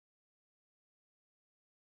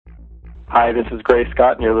Hi, this is Gray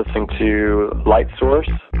Scott, and you're listening to LightSource.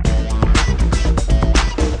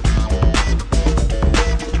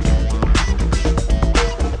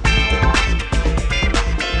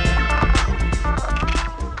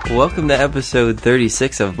 Welcome to episode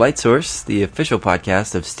 36 of LightSource, the official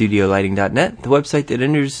podcast of StudioLighting.net, the website that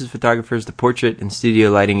introduces photographers to portrait and studio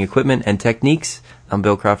lighting equipment and techniques. I'm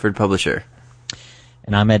Bill Crawford, publisher.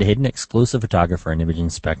 And I'm Ed Hidden, exclusive photographer and image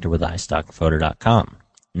inspector with iStockPhoto.com.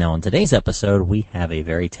 Now, in today's episode, we have a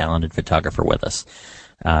very talented photographer with us.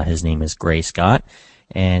 His name is Gray Scott,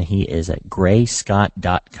 and he is at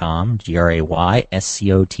grayscott.com,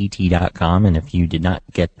 GRAYSCOTT.com, and if you did not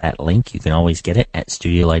get that link, you can always get it at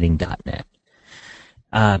StudioLighting.net.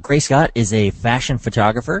 Gray Scott is a fashion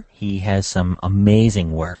photographer. He has some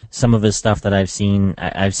amazing work. Some of his stuff that I've seen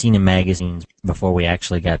in magazines before we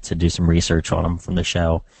actually got to do some research on him from the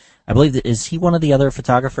show. I believe is he one of the other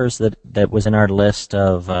photographers that was in our list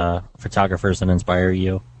of photographers that inspire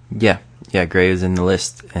you? Yeah, Gray is in the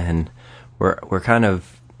list, and we're kind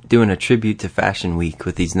of doing a tribute to Fashion Week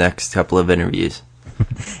with these next couple of interviews.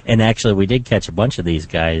 And actually, we did catch a bunch of these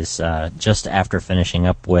guys just after finishing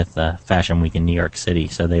up with Fashion Week in New York City.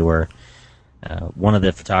 So they were one of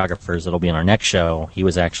the photographers that'll be on our next show. He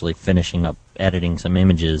was actually finishing up editing some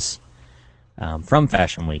images from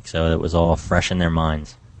Fashion Week, so it was all fresh in their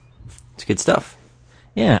minds. It's good stuff.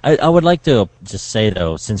 Yeah, I would like to just say,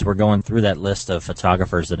 though, since we're going through that list of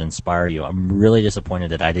photographers that inspire you, I'm really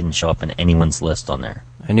disappointed that I didn't show up in anyone's list on there.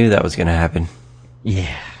 I knew that was going to happen.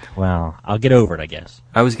 Yeah, well, I'll get over it, I guess.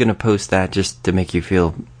 I was going to post that just to make you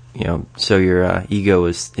feel, so your ego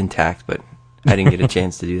was intact, but I didn't get a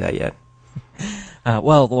chance to do that yet.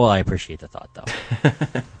 Well, I appreciate the thought, though.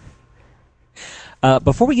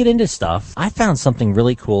 Before we get into stuff, I found something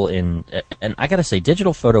really cool and I gotta say,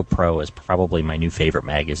 Digital Photo Pro is probably my new favorite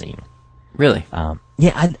magazine. Really?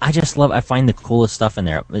 Yeah, I just love, I find the coolest stuff in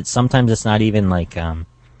there. Sometimes it's not even like in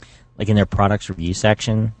their products review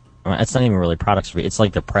section. It's not even really products review, it's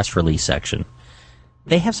like the press release section.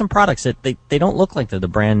 They have some products that they don't look like they're the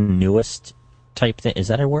brand newest type thing. Is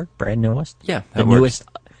that a word? Brand newest? Yeah, the newest.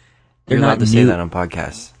 You're allowed to say that on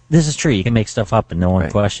podcasts. This is true. You can make stuff up and no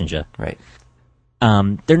one questions you. Right.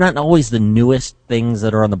 They're not always the newest things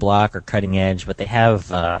that are on the block or cutting edge, but they have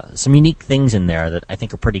some unique things in there that I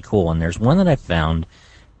think are pretty cool. And there's one that I found.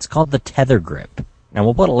 It's called the Tether Grip. Now,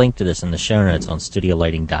 we'll put a link to this in the show notes on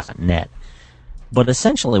StudioLighting.net. But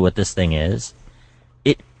essentially what this thing is,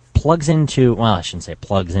 it plugs into, well, I shouldn't say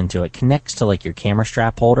plugs into, it connects to like your camera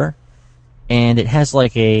strap holder. And it has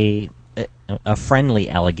like a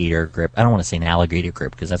friendly alligator grip. I don't want to say an alligator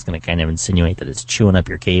grip because that's going to kind of insinuate that it's chewing up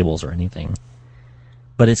your cables or anything.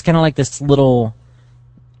 But it's kind of like this little,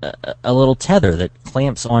 a little tether that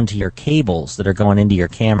clamps onto your cables that are going into your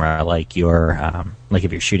camera, like like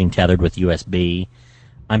if you're shooting tethered with USB.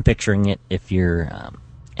 I'm picturing it if you're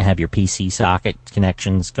have your PC socket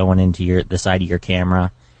connections going into the side of your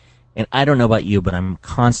camera. And I don't know about you, but I'm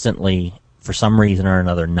constantly, for some reason or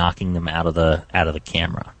another, knocking them out of the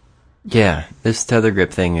camera. Yeah, this tether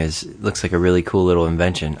grip thing looks like a really cool little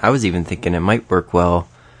invention. I was even thinking it might work well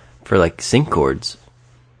for like sync cords.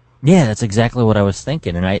 Yeah, that's exactly what I was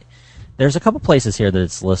thinking. And there's a couple places here that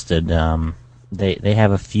it's listed. They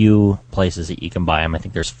have a few places that you can buy them. I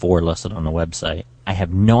think there's 4 listed on the website. I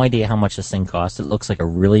have no idea how much this thing costs. It looks like a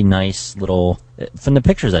really nice little, from the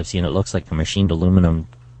pictures I've seen, it looks like a machined aluminum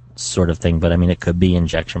sort of thing. But I mean, it could be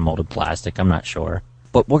injection molded plastic. I'm not sure.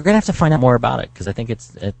 But we're going to have to find out more about it because I think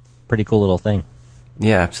it's a pretty cool little thing.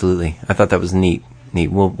 Yeah, absolutely. I thought that was neat.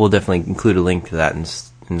 We'll definitely include a link to that in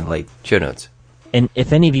the show notes. And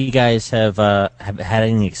if any of you guys have had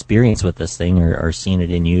any experience with this thing or seen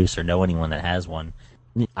it in use or know anyone that has one,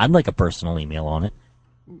 I'd like a personal email on it.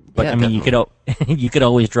 But yeah, I mean, you could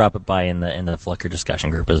always drop it by in the Flickr discussion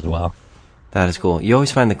group as well. That is cool. You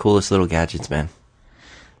always find the coolest little gadgets, man.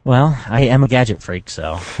 Well, I am a gadget freak,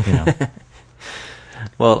 so you know.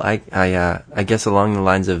 Well, I guess along the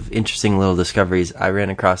lines of interesting little discoveries, I ran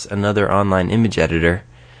across another online image editor.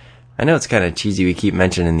 I know it's kind of cheesy we keep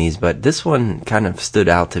mentioning these, but this one kind of stood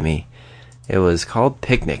out to me. It was called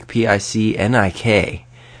Picnic, PICNIK.com,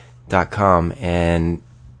 and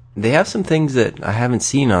they have some things that I haven't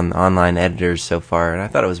seen on online editors so far, and I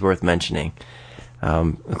thought it was worth mentioning.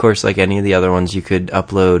 Of course, like any of the other ones, you could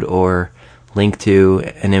upload or link to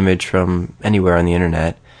an image from anywhere on the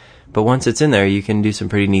internet. But once it's in there, you can do some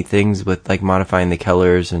pretty neat things with like modifying the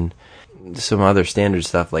colors and some other standard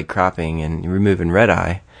stuff like cropping and removing red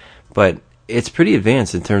eye. But it's pretty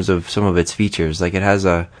advanced in terms of some of its features. Like it has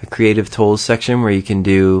a creative tools section where you can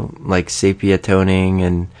do like sepia toning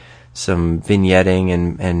and some vignetting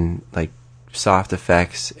and like soft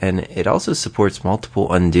effects, and it also supports multiple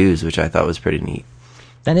undos, which I thought was pretty neat.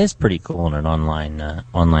 That is pretty cool in an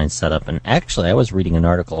online setup. And actually, I was reading an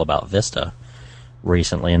article about Vista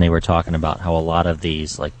recently, and they were talking about how a lot of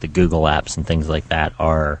these, like the Google apps and things like that,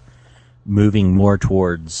 are moving more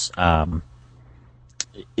towards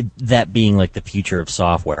that being like the future of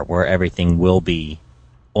software, where everything will be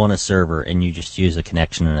on a server and you just use a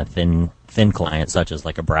connection and a thin client, such as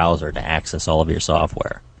like a browser, to access all of your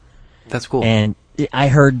software. That's cool. And I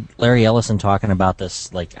heard Larry Ellison talking about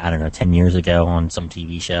this, like, I don't know, 10 years ago on some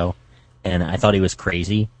TV show, and I thought he was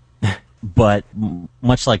crazy. But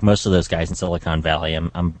much like most of those guys in Silicon Valley,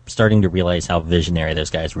 I'm starting to realize how visionary those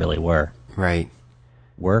guys really were. Right.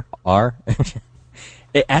 Are?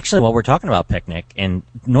 Actually, while we're talking about Picnic, and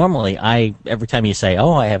normally every time you say,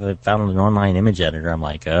 oh, I have found an online image editor, I'm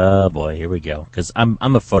like, oh boy, here we go. Because I'm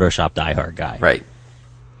a Photoshop diehard guy. Right.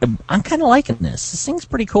 I'm kind of liking this. This thing's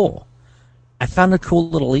pretty cool. I found a cool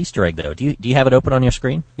little Easter egg, though. Do you have it open on your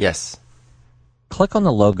screen? Yes. Click on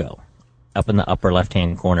the logo up in the upper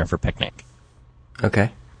left-hand corner for Picnic.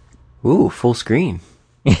 Okay. Ooh, full screen.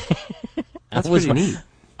 That's pretty neat.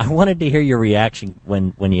 I wanted to hear your reaction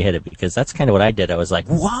when you hit it, because that's kind of what I did. I was like,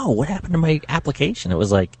 whoa, what happened to my application? It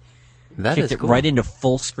was like, that kicked is cool. It right into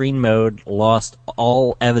full screen mode, lost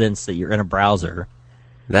all evidence that you're in a browser.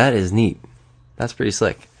 That is neat. That's pretty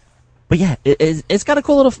slick. But yeah, it's got a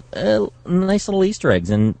cool little, nice little Easter eggs.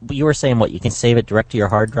 And you were saying, what, you can save it direct to your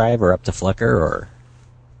hard drive or up to Flickr, or?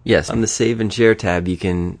 Yes, on the Save and Share tab, you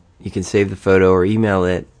can save the photo or email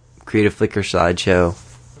it, create a Flickr slideshow.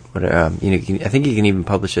 I think you can even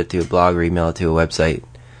publish it to a blog or email it to a website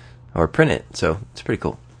or print it. So it's pretty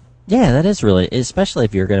cool. Yeah, that is really, especially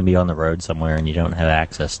if you're going to be on the road somewhere and you don't have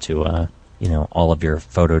access to, all of your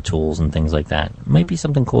photo tools and things like that. It might be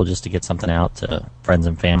something cool just to get something out to friends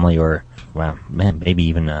and family, or, well, man, maybe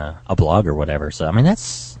even a blog or whatever. So, I mean,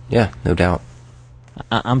 that's... Yeah, no doubt.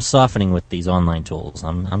 I'm softening with these online tools.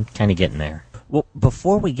 I'm kind of getting there. Well,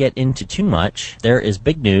 before we get into too much, there is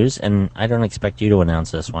big news, and I don't expect you to announce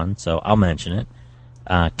this one, so I'll mention it.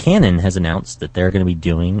 Canon has announced that they're going to be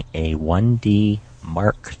doing a 1D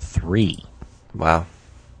Mark III. Wow.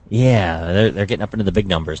 Yeah, they're getting up into the big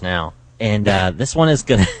numbers now. And this one is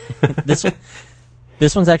gonna this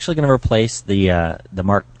one's actually gonna replace the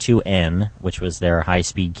Mark IIN, which was their high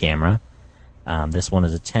speed camera. This one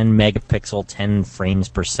is a 10 megapixel, 10 frames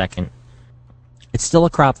per second. It's still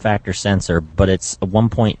a crop factor sensor, but it's a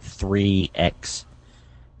 1.3x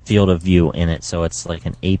field of view in it, so it's like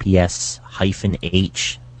an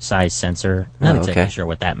APS-H size sensor. Not exactly sure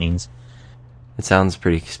what that means. It sounds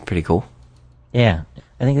pretty cool. Yeah.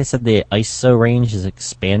 I think they said the ISO range is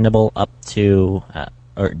expandable up to,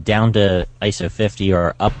 or down to ISO 50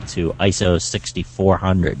 or up to ISO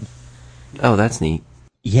 6400. Oh, that's neat.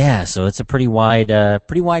 Yeah, so it's a pretty wide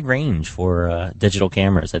range for digital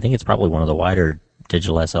cameras. I think it's probably one of the wider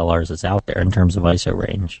digital SLRs that's out there in terms of ISO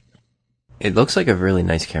range. It looks like a really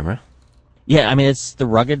nice camera. Yeah, I mean, it's the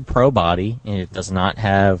rugged Pro body, and it does not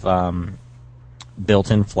have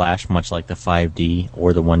built-in flash, much like the 5D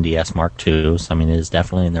or the 1DS Mark II. So, I mean, it is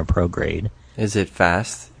definitely in their Pro grade. Is it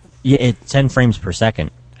fast? Yeah, it's 10 frames per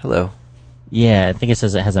second. Hello. Yeah, I think it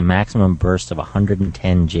says it has a maximum burst of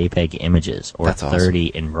 110 JPEG images, or That's 30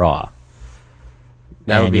 in RAW.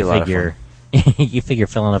 That would be a lot of fun. You figure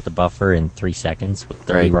filling up the buffer in 3 seconds with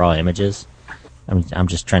 30 raw images. I'm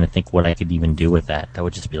just trying to think what I could even do with that. That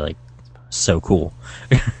would just be, like, so cool.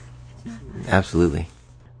 Absolutely.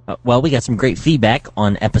 Well, we got some great feedback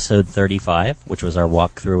on episode 35, which was our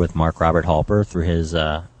walkthrough with Mark Robert Halper through his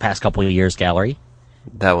past couple of years gallery.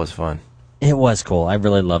 That was fun. It was cool. I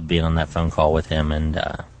really loved being on that phone call with him and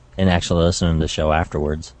actually listening to the show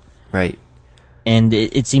afterwards. Right. And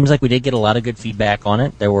it seems like we did get a lot of good feedback on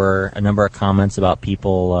it. There were a number of comments about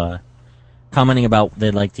people commenting about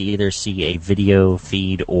they'd like to either see a video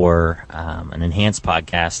feed or an enhanced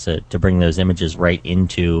podcast to bring those images right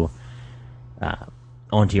into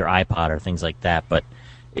onto your iPod or things like that. But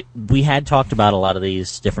we had talked about a lot of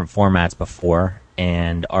these different formats before,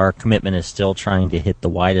 and our commitment is still trying to hit the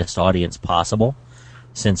widest audience possible.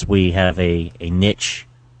 Since we have a niche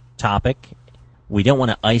topic, we don't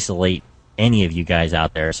want to isolate any of you guys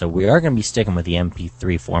out there, so we are going to be sticking with the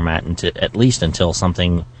MP3 format at least until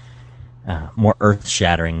something more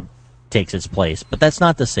earth-shattering takes its place. But that's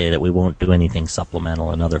not to say that we won't do anything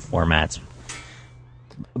supplemental in other formats.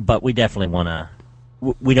 But we definitely want to.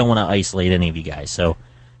 We don't want to isolate any of you guys, so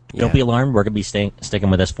don't be alarmed. We're going to be sticking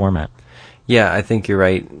with this format. Yeah, I think you're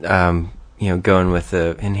right. Going with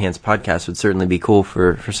the enhanced podcast would certainly be cool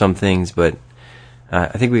for some things, but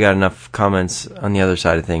I think we got enough comments on the other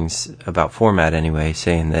side of things about format anyway,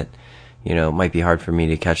 saying that it might be hard for me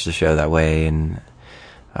to catch the show that way, and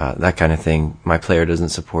that kind of thing. My player doesn't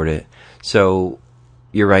support it. So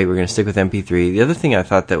you're right, we're going to stick with MP3. The other thing I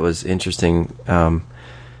thought that was interesting,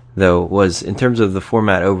 though, was in terms of the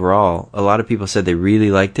format overall, a lot of people said they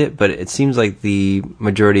really liked it, but it seems like the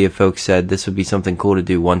majority of folks said this would be something cool to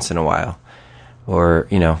do once in a while. Or,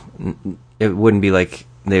 it wouldn't be like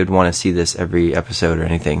they would want to see this every episode or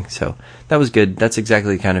anything. So that was good. That's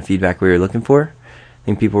exactly the kind of feedback we were looking for. I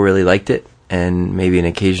think people really liked it, and maybe an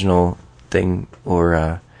occasional thing,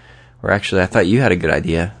 or actually, I thought you had a good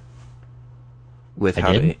idea with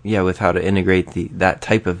how to integrate that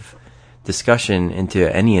type of discussion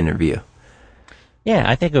into any interview. Yeah,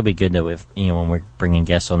 I think it would be good that when we're bringing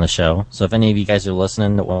guests on the show. So if any of you guys are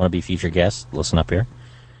listening that want to be featured guests, listen up here.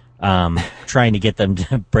 Trying to get them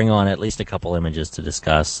to bring on at least a couple images to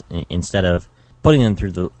discuss instead of putting them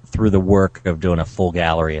through the work of doing a full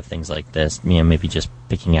gallery of things like this. Maybe just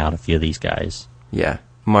picking out a few of these guys. Yeah,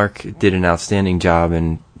 Mark did an outstanding job,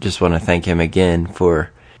 and just want to thank him again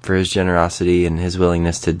for his generosity and his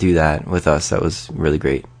willingness to do that with us. That was really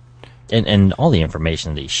great. And all the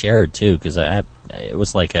information that he shared too, because it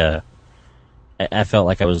was like I felt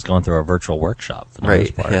like I was going through a virtual workshop for the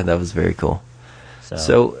most part. Yeah, that was very cool.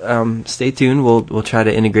 So stay tuned. We'll try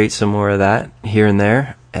to integrate some more of that here and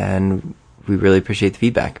there, and we really appreciate the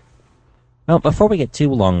feedback. Well, before we get too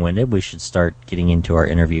long-winded, we should start getting into our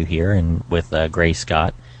interview here and with Gray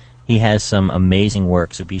Scott. He has some amazing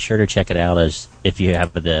work, so be sure to check it out if you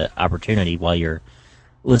have the opportunity while you're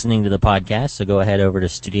listening to the podcast. So go ahead over to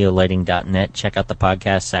studiolighting.net, check out the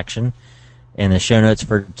podcast section and the show notes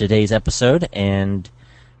for today's episode, and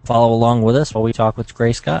follow along with us while we talk with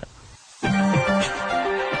Gray Scott.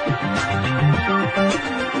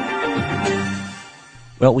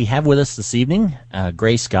 Well, we have with us this evening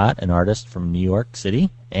Gray Scott, an artist from New York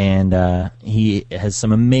City, and he has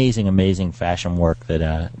some amazing, amazing fashion work that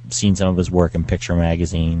I've seen some of his work in Picture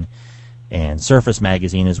Magazine and Surface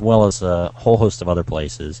Magazine, as well as a whole host of other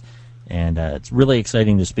places. And it's really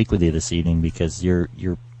exciting to speak with you this evening because your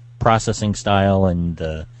processing style and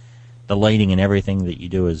the lighting and everything that you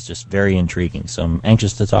do is just very intriguing. So I'm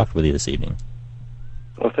anxious to talk with you this evening.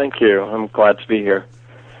 Well, thank you. I'm glad to be here.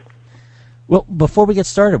 Well, before we get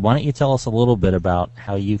started, why don't you tell us a little bit about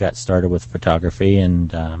how you got started with photography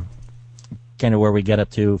and kind of where we get up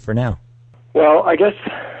to for now? Well, I guess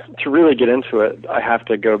to really get into it, I have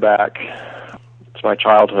to go back to my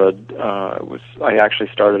childhood. I actually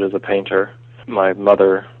started as a painter. My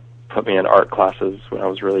mother put me in art classes when I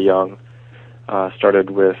was really young. Started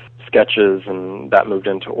with sketches, and that moved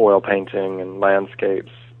into oil painting and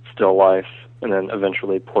landscapes, still life, and then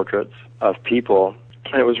eventually portraits of people.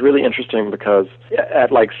 And it was really interesting because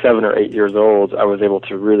at like 7 or 8 years old, I was able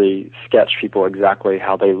to really sketch people exactly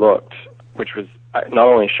how they looked, which was not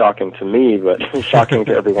only shocking to me, but shocking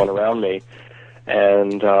to everyone around me.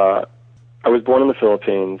 And I was born in the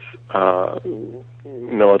Philippines,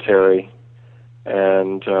 military,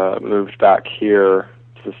 and moved back here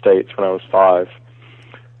to the States when I was 5.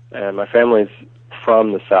 And my family's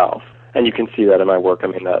from the South. And you can see that in my work. I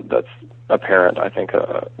mean, that's apparent, I think,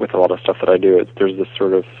 with a lot of stuff that I do. There's this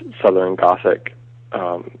sort of Southern Gothic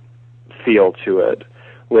feel to it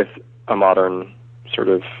with a modern sort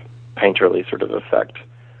of painterly sort of effect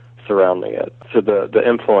surrounding it. So the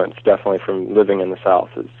influence definitely from living in the South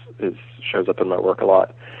is shows up in my work a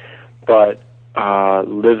lot. But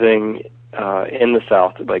living in the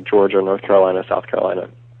South, like Georgia, North Carolina, South Carolina,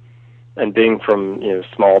 and being from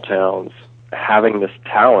small towns, having this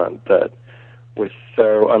talent that was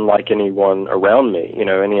so unlike anyone around me,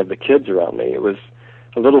 any of the kids around me. It was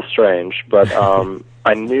a little strange, but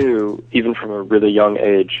I knew even from a really young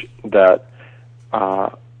age that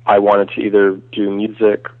I wanted to either do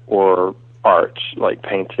music or art, like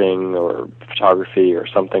painting or photography or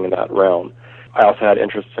something in that realm. I also had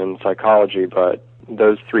interest in psychology, but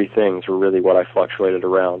those three things were really what I fluctuated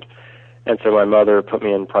around. And so my mother put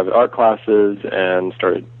me in private art classes and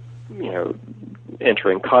started,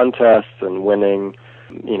 entering contests and winning,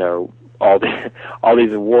 all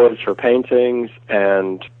these awards for paintings.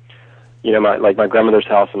 And, my grandmother's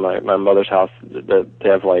house and my mother's house, they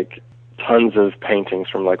have like tons of paintings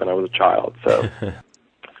from like when I was a child. So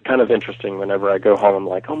it's kind of interesting whenever I go home, I'm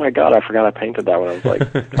like, oh my God, I forgot I painted that when I was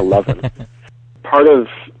like 11. Part of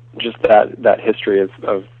just that history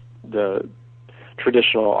of the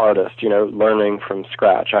traditional artist, learning from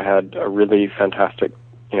scratch. I had a really fantastic,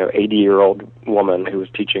 80-year-old woman who was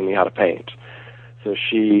teaching me how to paint. So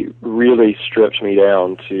she really stripped me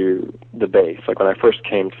down to the base. Like when I first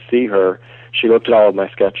came to see her, she looked at all of my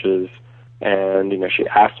sketches And, she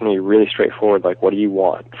asked me really straightforward, like, what do you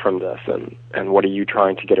want from this? And what are you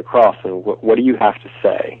trying to get across? And what do you have to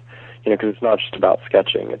say? Because it's not just about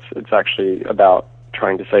sketching. It's actually about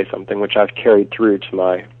trying to say something, which I've carried through to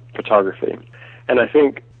my photography. And I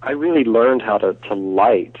think I really learned how to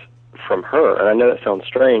light from her. And I know that sounds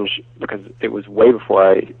strange because it was way before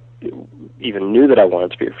I even knew that I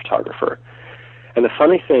wanted to be a photographer. And the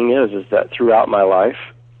funny thing is that throughout my life,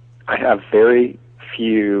 I have very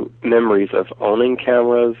few memories of owning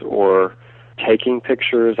cameras or taking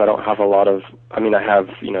pictures. I don't have a lot of, I have,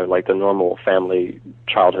 like the normal family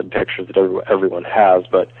childhood pictures that everyone has,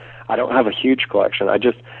 but I don't have a huge collection.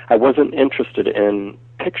 I wasn't interested in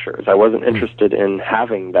pictures. I wasn't interested in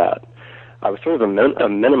having that. I was sort of a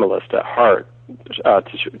minimalist at heart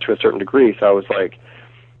to a certain degree, so I was like,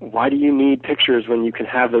 why do you need pictures when you can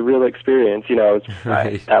have the real experience?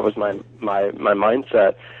 Right. That was my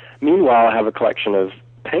mindset. Meanwhile, I have a collection of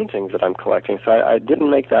paintings that I'm collecting, so I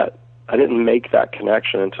didn't make that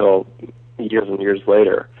connection until years and years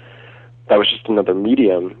later. That was just another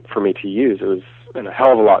medium for me to use. It was a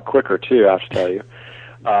hell of a lot quicker too, I have to tell you,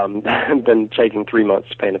 than taking 3 months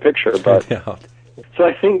to paint a picture. But so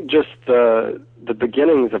I think just the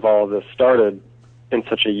beginnings of all of this started at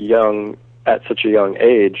such a young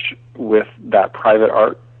age with that private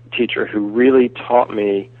art teacher who really taught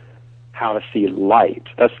me how to see light.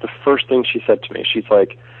 That's the first thing she said to me. She's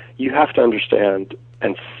like, you have to understand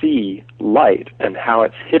and see light and how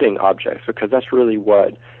it's hitting objects, because that's really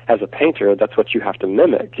what, as a painter, that's what you have to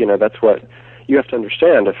mimic. That's what you have to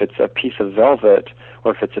understand. If it's a piece of velvet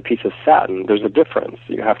or if it's a piece of satin, there's a difference.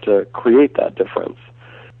 You have to create that difference.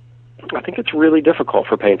 I think it's really difficult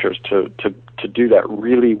for painters to do that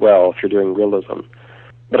really well if you're doing realism.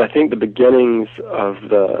 But I think the beginnings of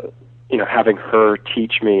having her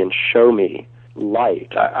teach me and show me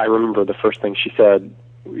light. I remember the first thing she said,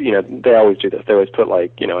 they always do this. They always put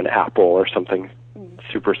an apple or something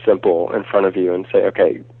super simple in front of you and say,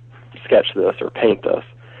 okay, sketch this or paint this.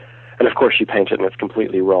 And of course you paint it and it's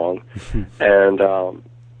completely wrong. And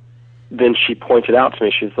then she pointed out to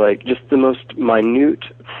me, she's like, just the most minute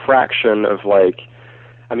fraction of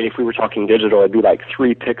if we were talking digital, it'd be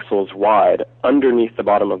 3 pixels wide. Underneath the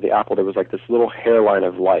bottom of the apple, there was this little hairline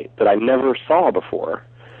of light that I never saw before.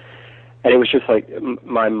 And it was just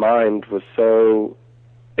my mind was so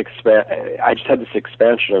I just had this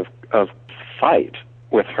expansion of sight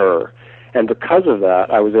with her. And because of that,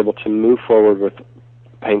 I was able to move forward with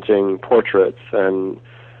painting portraits and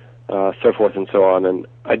so forth and so on. And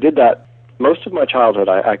I did that most of my childhood.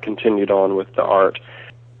 I continued on with the art.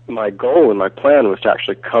 My goal and my plan was to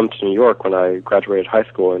actually come to New York when I graduated high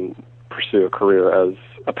school and pursue a career as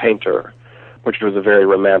a painter, which was a very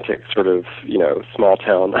romantic sort of, small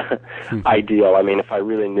town ideal. If I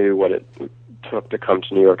really knew what it took to come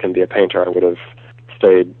to New York and be a painter, I would have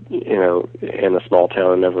stayed, in a small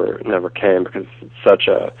town and never came, because it's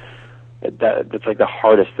that's the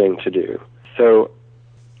hardest thing to do. So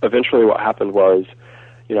eventually what happened was,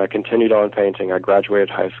 I continued on painting. I graduated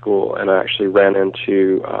high school, and I actually ran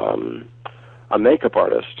into a makeup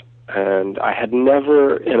artist. And I had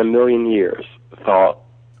never in a million years thought,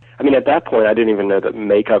 at that point, I didn't even know that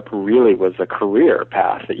makeup really was a career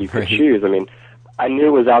path that you could choose. I knew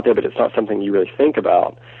it was out there, but it's not something you really think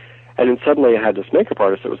about. And then suddenly I had this makeup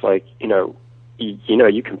artist that was like,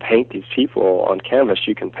 you can paint these people on canvas.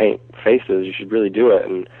 You can paint faces. You should really do it.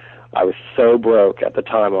 And I was so broke at the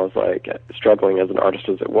time. I was struggling as an artist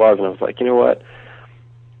as it was, and I was like, you know what?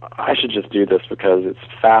 I should just do this because it's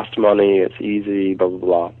fast money, it's easy, blah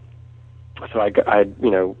blah blah. So I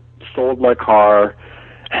sold my car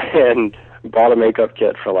and bought a makeup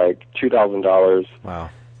kit for $2,000. Wow.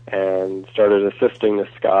 And started assisting this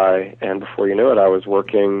guy. And before you knew it, I was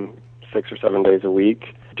working 6 or 7 days a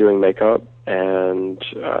week doing makeup. And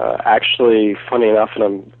actually, funny enough, and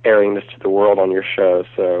I'm airing this to the world on your show,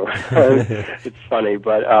 so it's funny,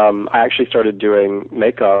 but I actually started doing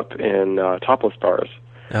makeup in topless bars.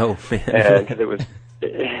 Oh, man. And it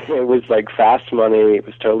was fast money. It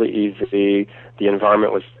was totally easy. The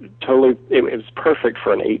environment was it was perfect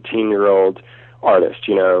for an 18-year-old artist,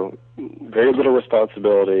 very little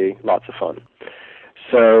responsibility, lots of fun.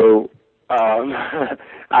 So I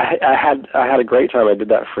had a great time. I did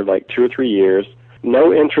that for 2 or 3 years.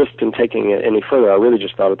 No interest in taking it any further. I really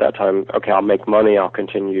just thought at that time, okay, I'll make money, I'll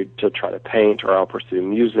continue to try to paint, or I'll pursue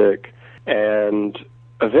music. And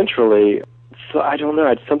eventually, I don't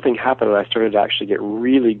know, something happened, and I started to actually get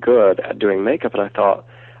really good at doing makeup, and I thought,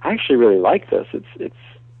 I actually really like this. It's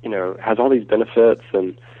has all these benefits.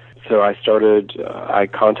 And so I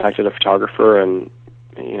contacted a photographer and,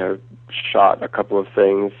 shot a couple of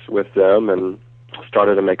things with them and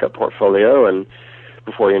started a makeup portfolio, and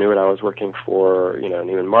before you knew it, I was working for,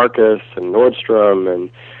 Neiman Marcus and Nordstrom and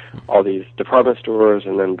all these department stores,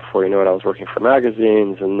 and then before you know it, I was working for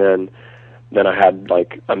magazines, and then I had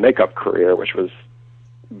like a makeup career, which was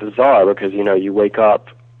bizarre because, you wake up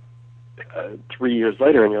 3 years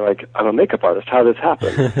later and you're like, I'm a makeup artist. How did this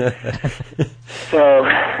happen?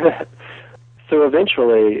 So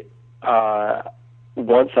eventually,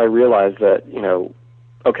 once I realized that,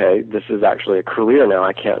 okay, this is actually a career now.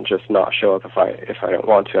 I can't just not show up if I don't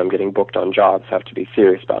want to. I'm getting booked on jobs. I have to be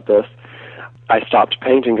serious about this. I stopped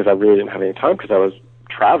painting because I really didn't have any time because I was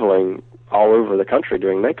traveling all over the country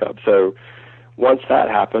doing makeup. So once that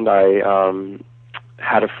happened, I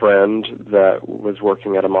had a friend that was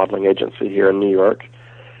working at a modeling agency here in New York,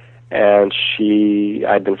 and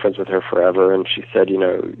I'd been friends with her forever, and she said,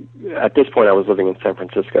 at this point I was living in San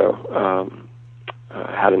Francisco,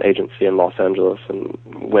 had an agency in Los Angeles, and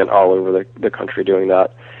went all over the country doing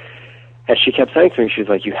that. And she kept saying to me, she's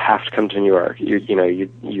like, you have to come to New York.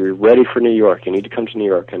 You're ready for New York. You need to come to New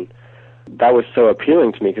York. And that was so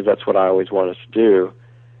appealing to me because that's what I always wanted to do.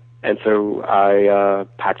 And so I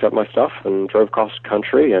packed up my stuff and drove across the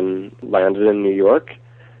country and landed in New York,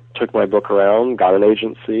 took my book around, got an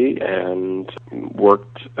agency, and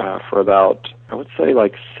worked for about, I would say,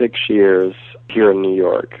 like 6 years here in New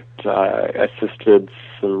York. I assisted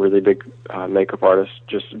some really big makeup artists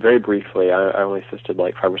just very briefly. I only assisted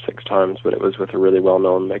like 5 or 6 times, but it was with a really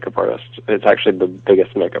well-known makeup artist. It's actually the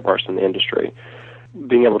biggest makeup artist in the industry.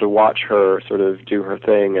 Being able to watch her sort of do her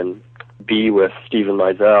thing and be with Steven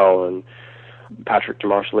Meisel and Patrick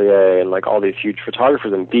Demarchelier and like all these huge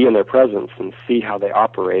photographers and be in their presence and see how they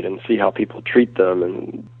operate and see how people treat them.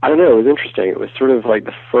 And I don't know, it was interesting. It was sort of like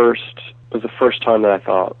the first time that I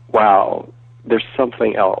thought, wow, there's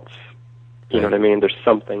something else. You know what I mean? There's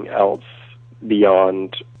something else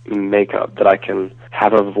beyond makeup, that I can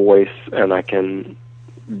have a voice and I can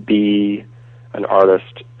be an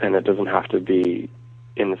artist, and it doesn't have to be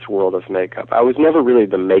in this world of makeup. I was never really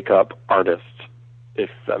the makeup artist, if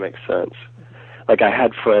that makes sense. Like, I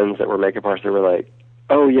had friends that were makeup artists that were like,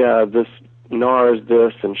 oh yeah, this NARS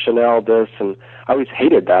this and Chanel this, and I always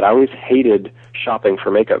hated that. I always hated shopping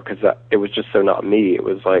for makeup because it was just so not me. It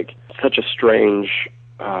was like such a strange,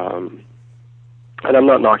 and I'm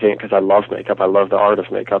not knocking it because I love makeup. I love the art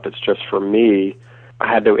of makeup. It's just, for me,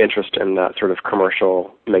 I had no interest in that sort of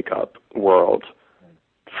commercial makeup world.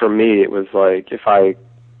 For me, it was like if I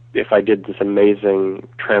did this amazing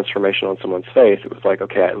transformation on someone's face, it was like,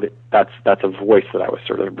 okay, that's a voice that I was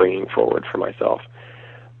sort of bringing forward for myself.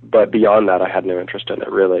 But beyond that, I had no interest in it,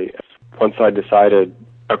 really. Once I decided,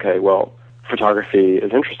 okay, well, photography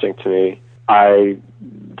is interesting to me, I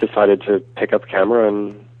decided to pick up a camera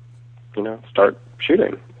and, start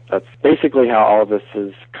shooting. That's basically how all of this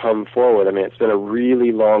has come forward. I mean, it's been a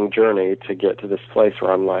really long journey to get to this place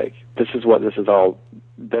where I'm like, this is what this has all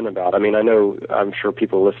been about. I mean, I'm sure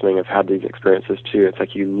people listening have had these experiences too. It's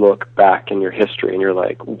like you look back in your history and you're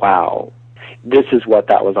like, wow, this is what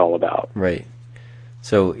that was all about. Right.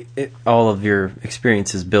 So all of your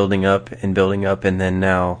experiences building up, and then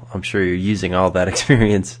now I'm sure you're using all that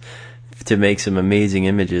experience to make some amazing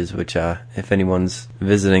images, which if anyone's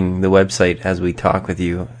visiting the website as we talk with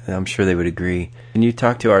you, I'm sure they would agree. Can you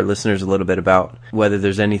talk to our listeners a little bit about whether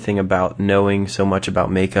there's anything about knowing so much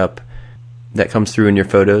about makeup that comes through in your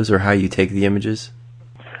photos or how you take the images?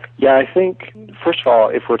 Yeah, I think, first of all,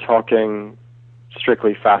 if we're talking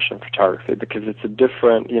strictly fashion photography, because it's a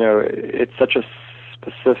different, it's such a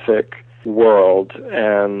specific world,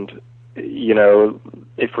 and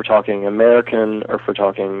if we're talking American or if we're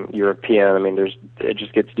talking European, I mean, it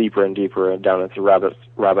just gets deeper and deeper down into rabbit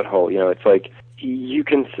hole. It's like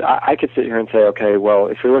I could sit here and say, okay, well,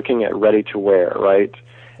 if you're looking at ready to wear, right,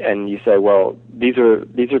 and you say, well, these are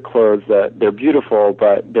clothes that they're beautiful,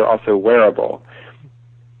 but they're also wearable.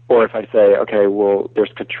 Or if I say, okay, well,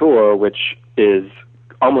 there's couture, which is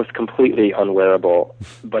almost completely unwearable,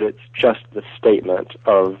 but it's just the statement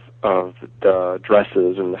of the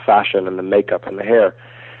dresses and the fashion and the makeup and the hair.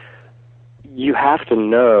 You have to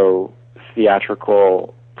know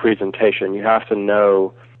theatrical presentation. You have to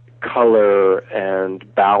know color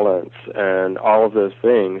and balance and all of those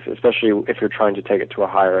things, especially if you're trying to take it to a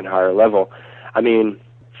higher and higher level. I mean,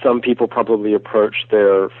 some people probably approach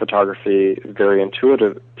their photography very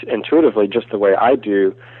intuitively, just the way I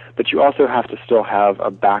do, but you also have to still have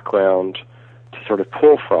a background to sort of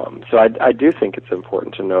pull from. So I do think it's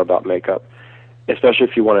important to know about makeup, especially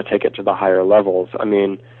if you want to take it to the higher levels. I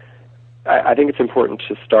mean, I think it's important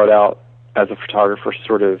to start out as a photographer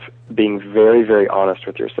sort of being very, very honest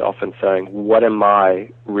with yourself and saying, what am I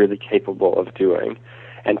really capable of doing?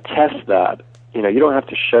 And test that you don't have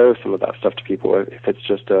to show some of that stuff to people if it's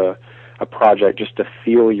just a project, just to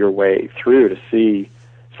feel your way through, to see,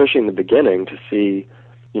 especially in the beginning, to see,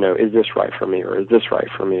 is this right for me, or is this right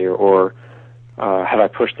for me, or have I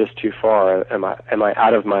pushed this too far? Am I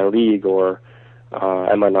out of my league, or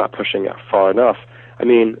am I not pushing it far enough? I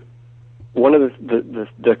mean, one of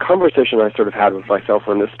the conversation I sort of had with myself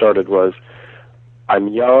when this started was, I'm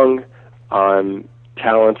young, I'm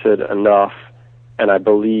talented enough, and I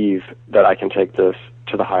believe that I can take this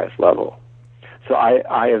to the highest level. So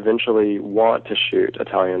I eventually want to shoot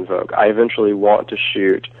Italian Vogue. I eventually want to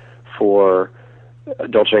shoot for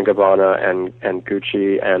Dolce & Gabbana and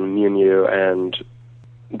Gucci and Miu Miu and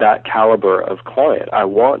that caliber of client. I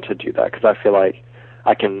want to do that because I feel like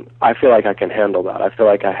I can handle that. I feel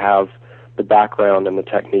like I have the background and the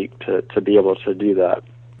technique to be able to do that.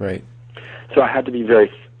 Right. So I had to be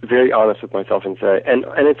very, very honest with myself and say, and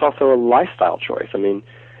it's also a lifestyle choice. I mean,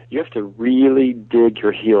 you have to really dig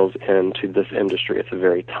your heels into this industry. It's a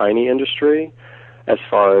very tiny industry. As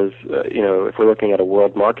far as, if we're looking at a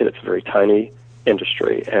world market, it's a very tiny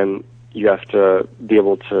industry, and you have to be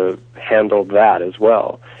able to handle that as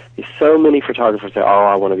well. So many photographers say,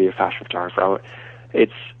 I want to be a fashion photographer.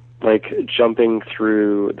 It's like jumping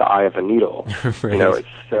through the eye of a needle. Right.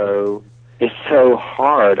 It's so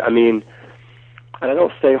hard. I mean, and I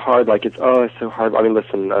don't say hard like it's so hard. I mean,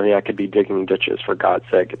 listen, I could be digging ditches, for God's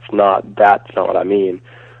sake. That's not what I mean.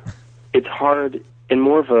 It's hard in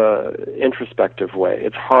more of a introspective way.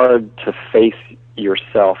 It's hard to face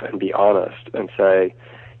yourself and be honest and say,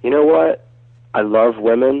 you know what? I love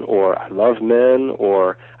women, or I love men,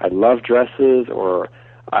 or I love dresses, or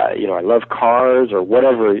I love cars, or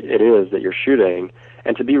whatever it is that you're shooting,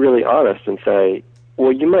 and to be really honest and say,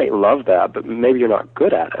 well, you might love that, but maybe you're not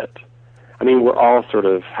good at it. I mean, we're all sort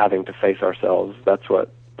of having to face ourselves. That's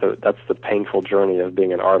the painful journey of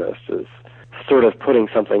being an artist, is sort of putting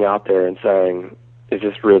something out there and saying, is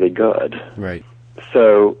this really good? Right.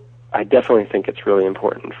 So I definitely think it's really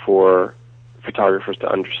important for photographers to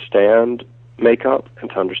understand makeup and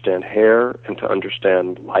to understand hair and to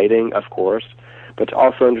understand lighting, of course, but to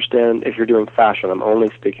also understand, if you're doing fashion, I'm only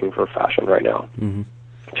speaking for fashion right now,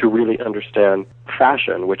 to really understand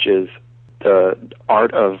fashion, which is the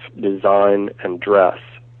art of design and dress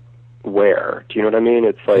wear. Do you know what I mean?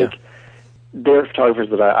 It's like, there are photographers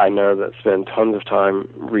that I know that spend tons of time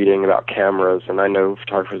reading about cameras, and I know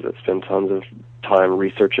photographers that spend tons of time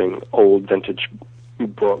researching old vintage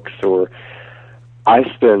books, or I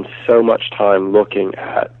spend so much time looking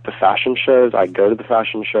at the fashion shows. I go to the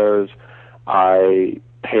fashion shows. I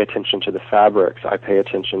pay attention to the fabrics. I pay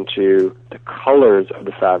attention to the colors of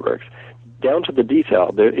the fabrics, down to the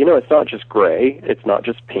detail. It's not just gray. It's not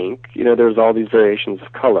just pink. There's all these variations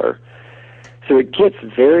of color. So it gets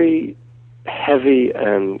very heavy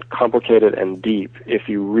and complicated and deep if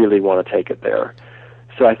you really want to take it there.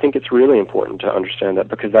 So I think it's really important to understand that,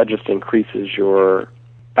 because that just increases your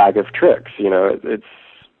bag of tricks.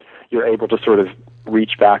 You're able to sort of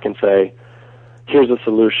reach back and say, here's a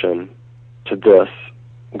solution to this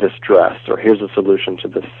dress, or here's a solution to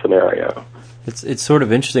this scenario. It's sort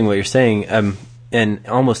of interesting what you're saying, and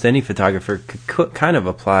almost any photographer could kind of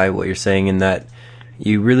apply what you're saying, in that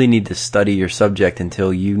you really need to study your subject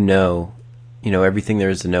until you know everything there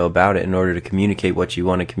is to know about it in order to communicate what you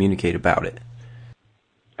want to communicate about it.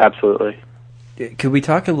 Absolutely. Could we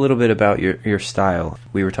talk a little bit about your style?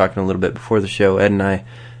 We were talking a little bit before the show, Ed and I.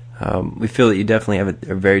 We feel that you definitely have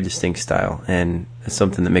a very distinct style, and it's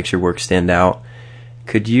something that makes your work stand out.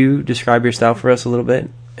 Could you describe your style for us a little bit,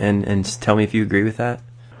 and tell me if you agree with that?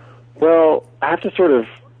 Well, I have to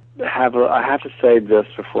say this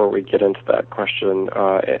before we get into that question.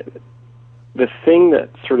 The thing that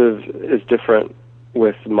sort of is different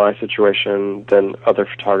with my situation than other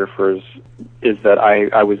photographers is that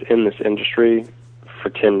I was in this industry for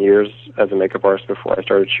 10 years as a makeup artist before I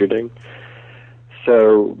started shooting.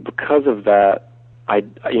 So because of that, I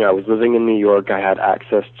was living in New York. I had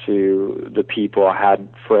access to the people. I had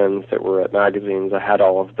friends that were at magazines. I had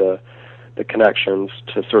all of the connections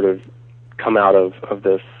to sort of come out of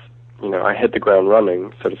this. I hit the ground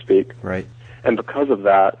running, so to speak. Right. And because of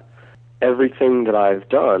that, everything that I've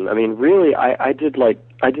done, I mean, really, I did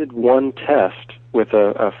one test with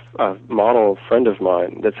a model friend of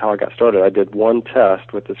mine. That's how I got started. I did one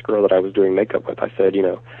test with this girl that I was doing makeup with. I said,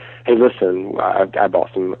 hey, listen, I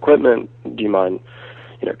bought some equipment. Do you mind,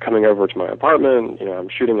 coming over to my apartment? I'm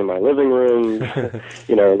shooting in my living room.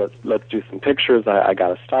 Let's do some pictures. I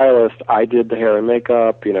got a stylist. I did the hair and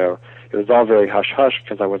makeup. It was all very hush hush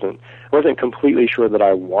because I wasn't completely sure that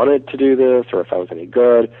I wanted to do this or if I was any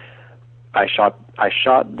good. I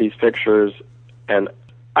shot these pictures, and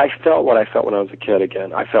I felt what I felt when I was a kid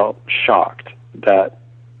again. I felt shocked that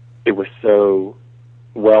it was so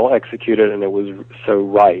well executed and it was so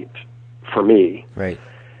right for me. Right.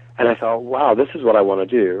 And I thought, wow, this is what I want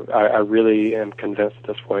to do. I really am convinced at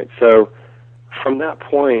this point. So from that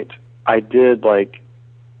point, I did like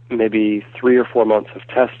maybe 3 or 4 months of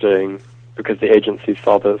testing because the agency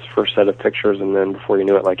saw this first set of pictures, and then before you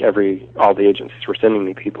knew it, like all the agencies were sending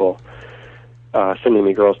me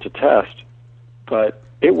girls to test. But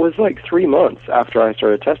it was like 3 months after I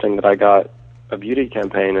started testing that I got a beauty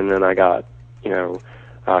campaign, and then I got,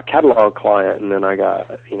 a catalog client, and then I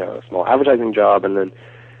got, a small advertising job, and then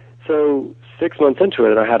so 6 months into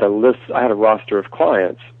it, and I had a roster of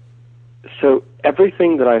clients. So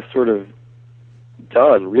everything that I've sort of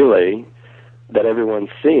done, really, that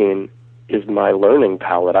everyone's seen, is my learning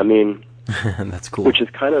palette. I mean, that's cool. Which is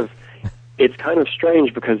it's kind of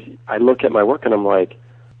strange because I look at my work and I'm like,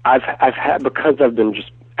 I've had, because I've been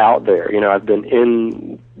just out there, I've been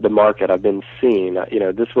in the market, I've been seen,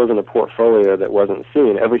 this wasn't a portfolio that wasn't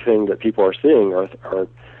seen. Everything that people are seeing are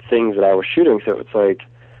things that I was shooting, so it's like,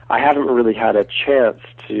 I haven't really had a chance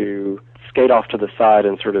to skate off to the side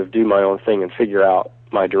and sort of do my own thing and figure out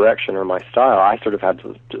my direction or my style. I sort of had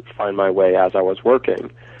to find my way as I was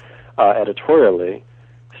working editorially.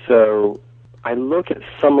 So I look at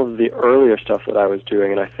some of the earlier stuff that I was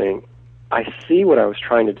doing, and I think, I see what I was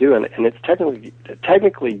trying to do, and it's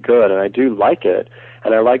technically good, and I do like it,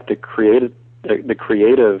 and I like the creative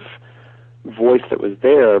voice that was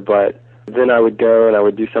there, but then I would go and I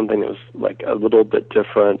would do something that was like a little bit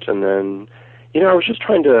different, and then, I was just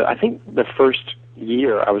trying to, I think the first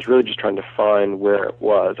year I was really just trying to find where it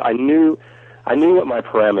was. I knew what my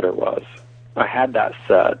parameter was. I had that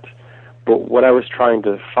set, but what I was trying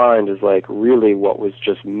to find is like really what was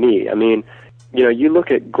just me. I mean, you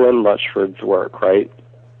look at Glenn Luchford's work, right?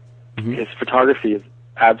 Mm-hmm. His photography is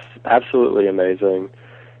absolutely amazing.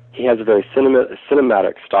 He has a very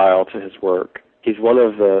cinematic style to his work. He's one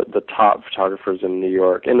of the top photographers in New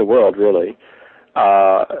York, in the world, really.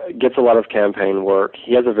 Gets a lot of campaign work.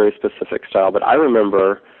 He has a very specific style. But I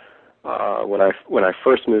remember when I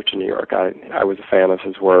first moved to New York, I was a fan of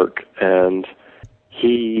his work, and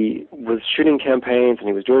he was shooting campaigns and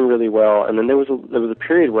he was doing really well. And then there was a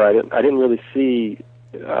period where I didn't really see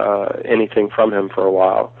anything from him for a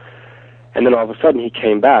while. And then all of a sudden he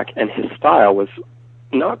came back, and his style was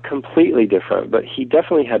not completely different, but he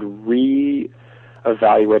definitely had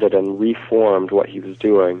re-evaluated and reformed what he was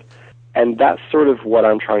doing. And that's sort of what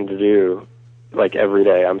I'm trying to do, like every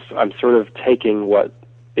day. I'm sort of taking what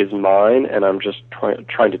is mine, and I'm just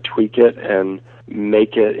trying to tweak it and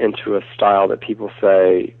make it into a style that people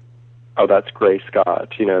say, "Oh, that's Gray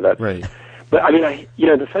Scott." That's right. But I mean,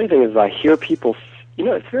 the funny thing is, I hear people.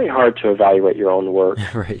 It's very hard to evaluate your own work.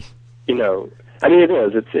 Right. I mean, it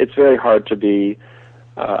is. It's very hard to be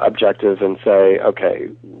objective and say, okay,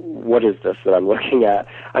 what is this that I'm looking at?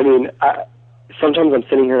 I mean, sometimes I'm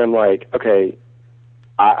sitting here and I'm like, okay,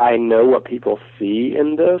 I know what people see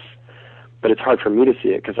in this, but it's hard for me to see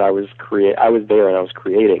it because I was there and I was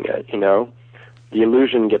creating it. The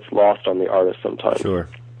illusion gets lost on the artist sometimes. Sure.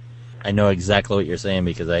 I know exactly what you're saying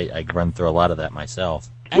because I run through a lot of that myself.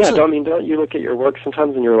 Actually, don't you look at your work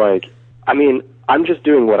sometimes and you're like, I mean, I'm just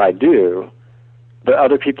doing what I do, but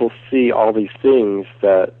other people see all these things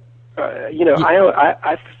that,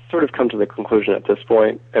 I've sort of come to the conclusion at this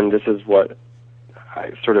point, and this is what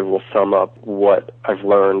I sort of will sum up what I've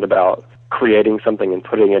learned about creating something and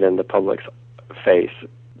putting it in the public's face.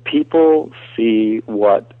 People see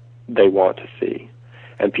what they want to see,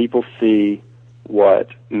 and people see what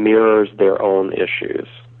mirrors their own issues.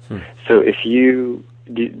 So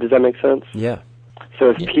does that make sense? Yeah. So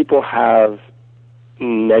if people have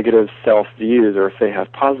negative self-views, or if they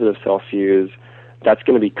have positive self-views, that's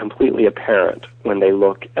going to be completely apparent when they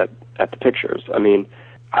look at the pictures. I mean,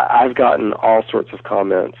 I've gotten all sorts of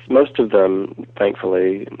comments, most of them,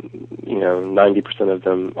 thankfully, 90% of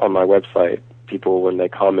them on my website, people, when they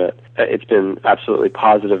comment, it's been absolutely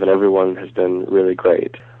positive and everyone has been really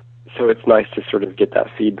great. So it's nice to sort of get that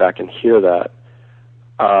feedback and hear that.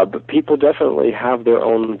 But people definitely have their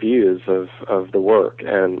own views of the work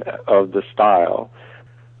and of the style.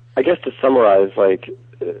 I guess to summarize, like,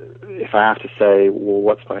 if I have to say, well,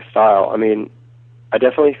 what's my style? I mean, I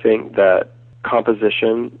definitely think that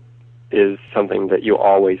composition is something that you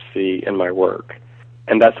always see in my work.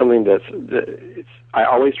 And that's something I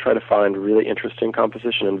always try to find really interesting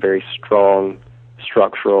composition and very strong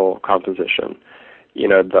structural composition.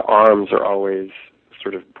 The arms are always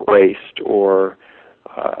sort of braced, or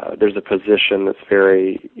there's a position that's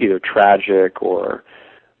very either tragic or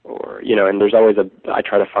or, you know, and there's always I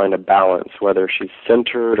try to find a balance, whether she's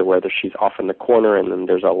centered or whether she's off in the corner, and then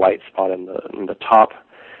there's a light spot in the top.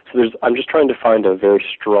 So I'm just trying to find a very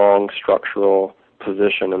strong structural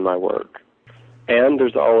position in my work. And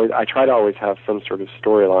I try to always have some sort of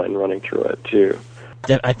storyline running through it too.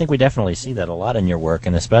 I think we definitely see that a lot in your work,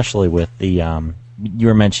 and especially with the, you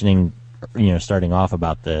were mentioning, you know, starting off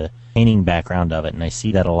about the painting background of it, and I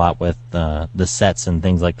see that a lot with the sets and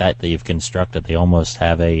things like that you've constructed. They almost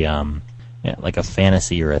have like a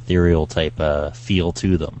fantasy or ethereal type feel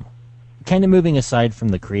to them. Kind of moving aside from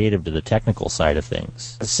the creative to the technical side of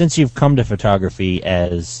things, since you've come to photography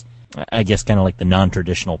as, I guess, kind of like the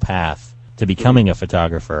non-traditional path to becoming a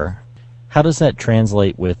photographer, how does that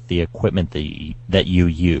translate with the equipment that you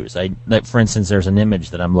use? For instance, there's an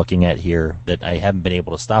image that I'm looking at here that I haven't been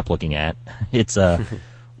able to stop looking at. It's a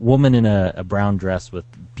woman in a brown dress with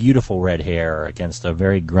beautiful red hair against a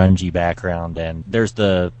very grungy background, and there's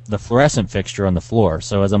the fluorescent fixture on the floor.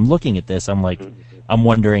 So as I'm looking at this, I'm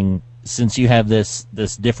wondering, since you have this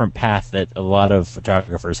different path that a lot of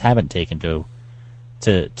photographers haven't taken to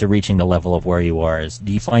reaching the level of where you are,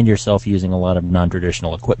 do you find yourself using a lot of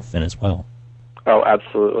non-traditional equipment as well? Oh,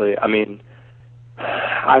 absolutely. I mean,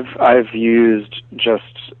 I've used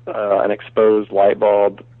just an exposed light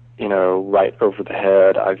bulb, you know, right over the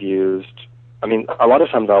head. A lot of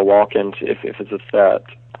times I'll walk into, if it's a set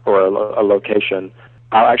or a location,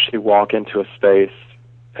 I'll actually walk into a space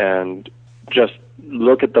and just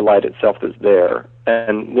look at the light itself that's there.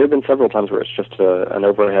 And there have been several times where it's just an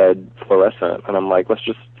overhead fluorescent, and I'm like, let's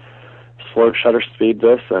just slow shutter speed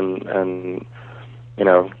this, and you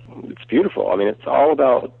know, it's beautiful. I mean, it's all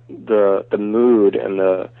about the mood and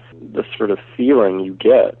the sort of feeling you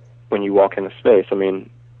get when you walk in a space. I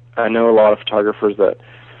mean, I know a lot of photographers that,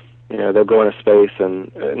 you know, they'll go in a space,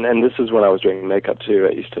 and this is when I was doing makeup too.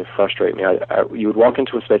 It used to frustrate me. You would walk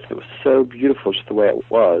into a space that was so beautiful just the way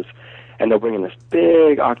it was, and they'll bring in this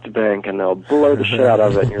big Octabank and they'll blow the shit out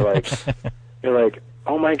of it, and you're like,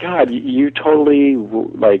 oh my God, you totally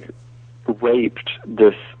like raped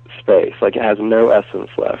this space. Like, it has no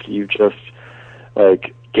essence left. You just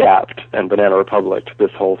like gapped and Banana Republic'd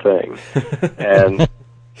this whole thing, and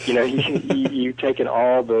you know, you've taken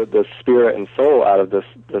all the spirit and soul out of this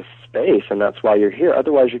space, and that's why you're here.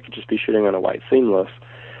 Otherwise, you could just be shooting on a white seamless.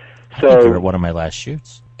 So I think you were at one of my last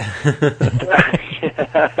shoots.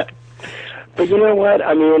 Yeah. But you know what?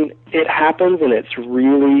 I mean, it happens, and it's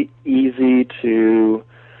really easy to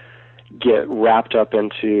get wrapped up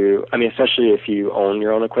into, I mean, especially if you own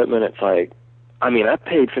your own equipment, it's like, I mean, I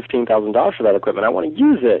paid $15,000 for that equipment. I want to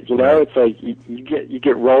use it, you know? It's like you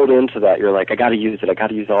get rolled into that. You're like, I got to use it. I got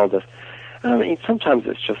to use all this. I mean, sometimes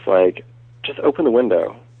it's just like, just open the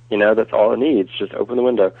window. You know, that's all it needs. Just open the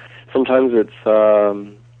window. Sometimes it's,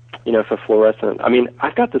 you know, if a fluorescent, I mean,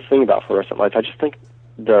 I've got this thing about fluorescent lights. I just think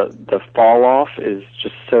the fall off is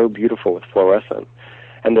just so beautiful with fluorescent,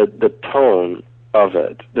 and the tone of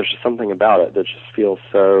it. There's just something about it that just feels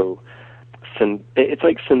so. It's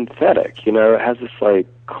like synthetic, you know. It has this like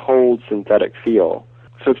cold synthetic feel.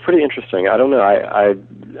 So it's pretty interesting. I don't know.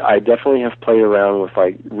 I definitely have played around with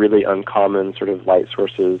like really uncommon sort of light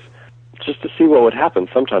sources just to see what would happen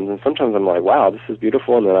sometimes. And sometimes I'm like, wow, this is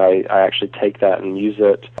beautiful, and then I actually take that and use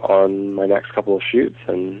it on my next couple of shoots.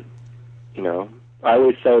 And you know, I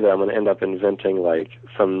always say that I'm going to end up inventing like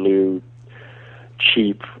some new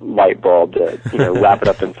cheap light bulb that, you know, wrap it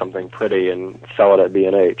up in something pretty and sell it at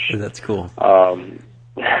B&H. That's cool.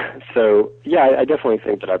 So yeah, I definitely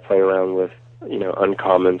think that I play around with, you know,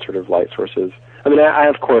 uncommon sort of light sources. I mean, I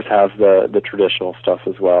of course have the traditional stuff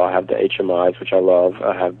as well. I have the HMIs, which I love.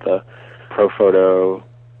 I have the Profoto,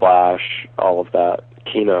 Flash, all of that,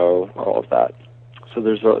 Kino, all of that. So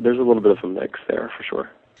there's a little bit of a mix there for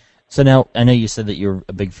sure. So now, I know you said that you're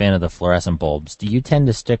a big fan of the fluorescent bulbs. Do you tend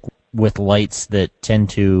to stick with lights that tend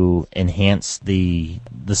to enhance the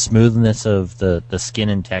smoothness of the skin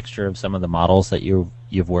and texture of some of the models that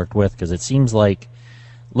you've worked with? Because it seems like,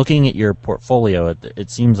 looking at your portfolio, it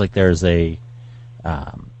seems like there's at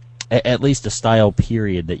least a style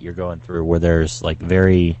period that you're going through where there's like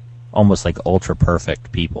very, almost like ultra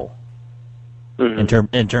perfect people in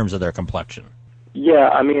terms of their complexion. Yeah,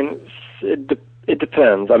 I mean, it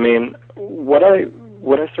depends. I mean, what I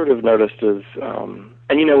sort of noticed is,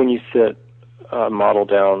 and you know, when you sit a model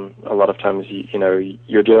down, a lot of times you know,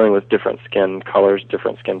 you're dealing with different skin colors,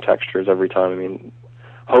 different skin textures every time. I mean,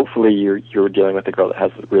 hopefully you're dealing with a girl that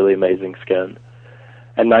has really amazing skin,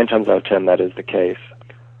 and 9 times out of 10 that is the case.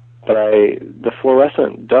 But the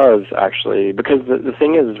fluorescent does actually, because the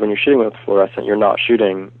thing is when you're shooting with fluorescent, you're not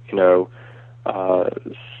shooting, you know,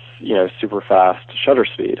 super fast shutter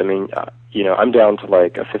speed. I mean, I'm down to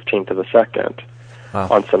like a 15th of a second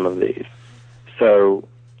on some of these. So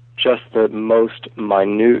just the most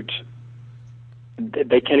minute,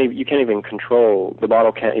 you can't even control, the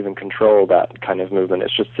model can't even control that kind of movement.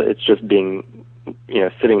 It's just being,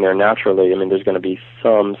 sitting there naturally. I mean, there's going to be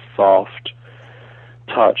some soft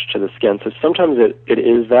touch to the skin. So sometimes it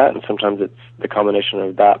is that, and sometimes it's the combination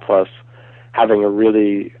of that plus having a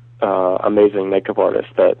really amazing makeup artist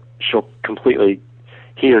that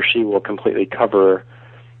he or she will completely cover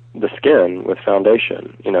the skin with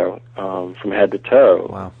foundation, from head to toe.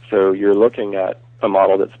 Wow. So you're looking at a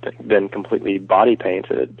model that's been completely body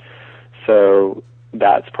painted. So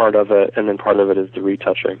that's part of it, and then part of it is the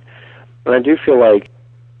retouching. And I do feel like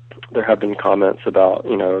there have been comments about,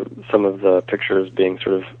 some of the pictures being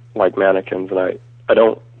sort of like mannequins, and I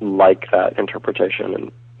don't like that interpretation.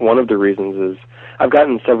 And one of the reasons is I've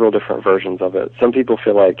gotten several different versions of it. Some people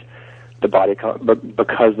feel like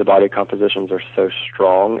because the body compositions are so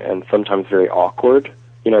strong and sometimes very awkward,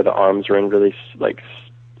 the arms are in really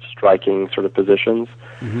striking sort of positions,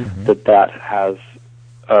 that has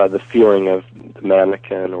the feeling of the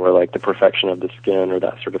mannequin or like the perfection of the skin or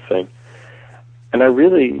that sort of thing. And I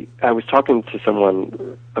was talking to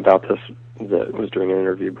someone about this that was doing an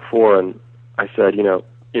interview before, and I said,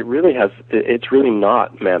 it's really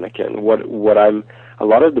not mannequin. A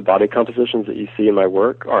lot of the body compositions that you see in my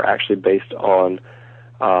work are actually based on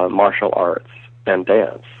martial arts and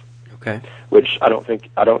dance. Okay. Which I don't think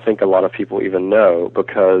a lot of people even know,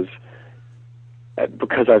 because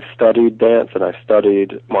I've studied dance and I've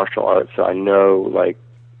studied martial arts, so I know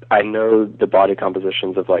the body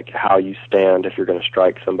compositions of like how you stand if you're going to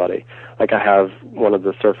strike somebody. Like I have one of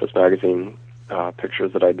the Surface magazine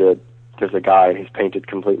pictures that I did. There's a guy and he's painted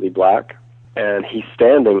completely black, and he's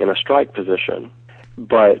standing in a strike position.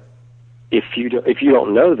 But if you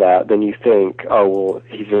don't know that, then you think, oh well,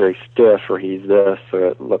 he's very stiff or he's this, or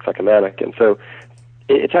it looks like a mannequin. So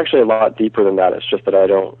it's actually a lot deeper than that. It's just that I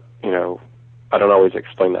don't always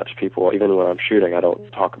explain that to people. Even when I'm shooting, I don't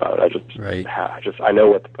talk about it. I know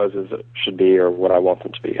what the poses should be or what I want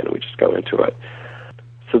them to be, and we just go into it.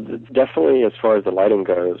 So definitely, as far as the lighting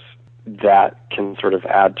goes, that can sort of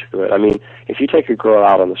add to it. I mean, if you take a girl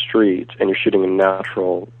out on the street and you're shooting a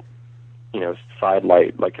natural, side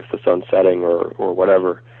light, like if the sun's setting or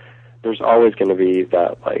whatever, there's always going to be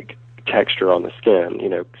that like texture on the skin.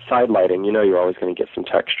 Side lighting, you're always going to get some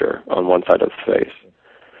texture on one side of the face.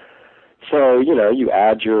 So, you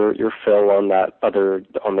add your fill on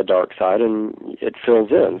the dark side, and it fills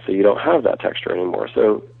in, so you don't have that texture anymore.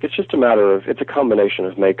 So it's just it's a combination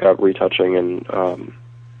of makeup, retouching, and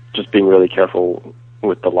just being really careful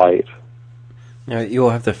with the light. Now, you'll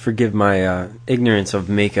have to forgive my ignorance of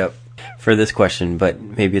makeup for this question, but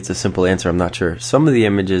maybe it's a simple answer, I'm not sure. Some of the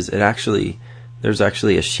images, there's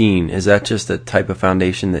actually a sheen. Is that just a type of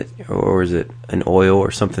foundation or is it an oil or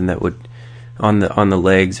something that would... on the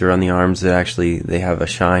legs or on the arms that actually they have a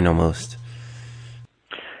shine almost?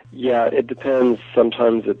 Yeah, it depends.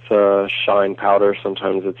 Sometimes it's a shine powder,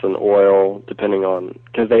 sometimes it's an oil, depending on,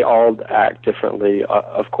 because they all act differently,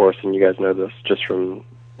 of course, and you guys know this just from,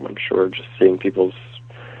 I'm sure, just seeing people's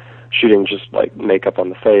shooting just like makeup on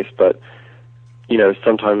the face. But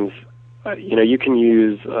sometimes you can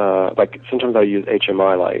use sometimes I use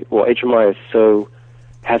HMI light. Well, HMI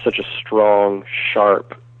has such a strong,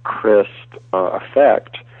 sharp, crisp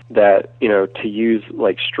effect that to use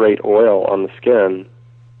like straight oil on the skin,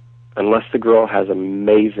 unless the girl has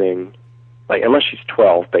amazing, unless she's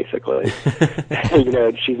 12 basically,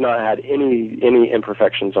 she's not had any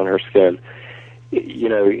imperfections on her skin,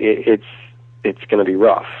 it's going to be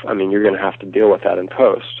rough. I mean, you're going to have to deal with that in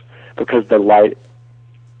post, because the light,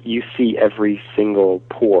 you see every single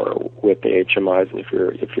pore with the HMIs if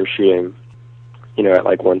you're shooting at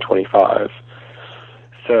like 125.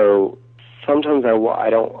 So sometimes I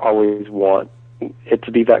don't always want it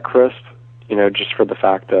to be that crisp, just for the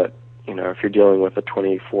fact that, if you're dealing with a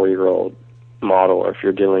 24-year-old model, or if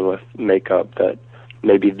you're dealing with makeup that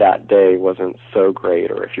maybe that day wasn't so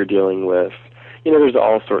great, or if you're dealing with, there's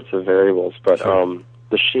all sorts of variables. But sure.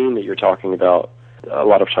 The sheen that you're talking about, a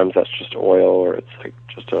lot of times that's just oil, or it's like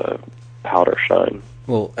just a powder shine.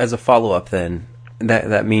 Well, as a follow-up then,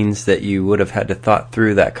 that means that you would have had to thought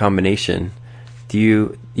through that combination. Do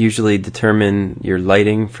you usually determine your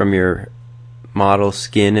lighting from your model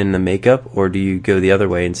skin and the makeup, or do you go the other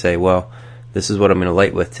way and say, well, this is what I'm going to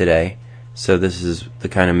light with today, so this is the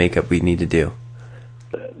kind of makeup we need to do?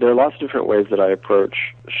 There are lots of different ways that I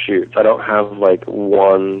approach shoots. I don't have like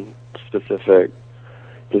one specific,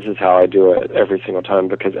 this is how I do it every single time,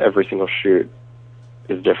 because every single shoot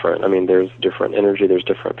is different. I mean, there's different energy, there's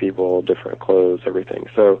different people, different clothes, everything.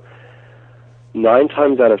 So 9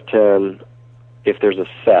 times out of 10, if there's a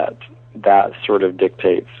set, that sort of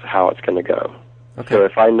dictates how it's going to go. Okay. So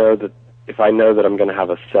if I know that I'm going to have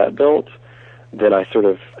a set built, then I sort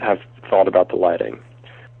of have thought about the lighting.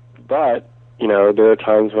 But, there are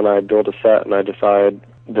times when I build a set and I decide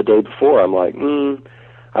the day before, I'm like,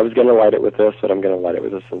 I was going to light it with this, but I'm going to light it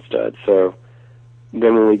with this instead. So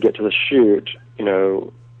then when we get to the shoot,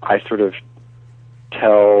 I sort of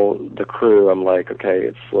tell the crew, I'm like, okay,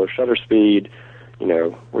 it's slow shutter speed,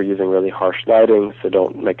 we're using really harsh lighting, so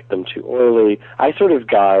don't make them too oily. I sort of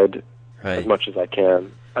guide as much as I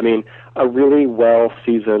can. I mean, a really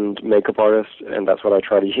well-seasoned makeup artist, and that's what I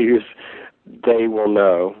try to use, they will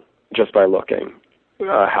know just by looking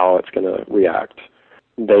how it's going to react.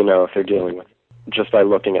 They know if they're dealing with it just by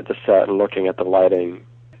looking at the set and looking at the lighting,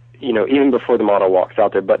 even before the model walks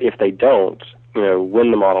out there. But if they don't,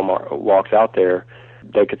 when the model walks out there,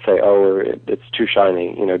 they could say, oh, it's too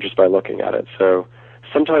shiny, just by looking at it. So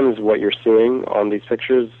sometimes what you're seeing on these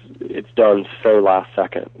pictures, it's done so last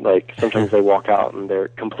second. Like, sometimes they walk out and they're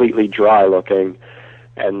completely dry looking,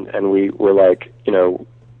 and we're like,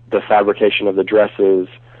 the fabrication of the dresses.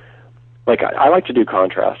 Like, I like to do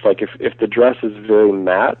contrast. Like, if the dress is very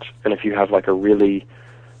matte, and if you have, like, a really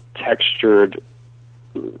textured,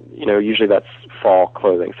 usually that's fall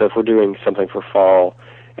clothing. So if we're doing something for fall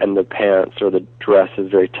and the pants or the dress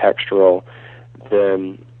is very textural,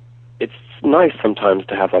 then it's nice sometimes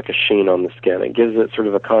to have, like, a sheen on the skin. It gives it sort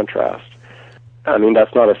of a contrast. I mean,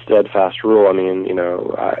 that's not a steadfast rule. I mean,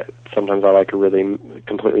 sometimes I like a really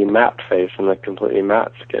completely matte face and a completely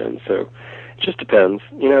matte skin. So it just depends.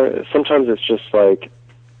 Sometimes it's just like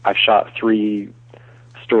I've shot 3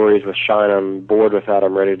 stories with shine, I'm bored with that,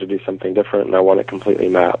 I'm ready to do something different, and I want it completely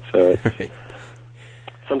matte. So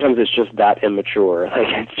sometimes it's just that immature.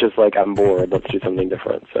 Like, it's just like, I'm bored, let's do something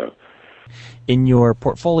different. So in your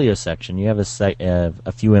portfolio section, you have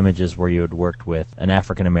a few images where you had worked with an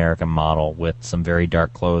African-American model with some very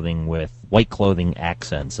dark clothing with white clothing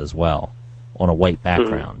accents as well on a white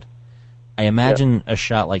background. I imagine a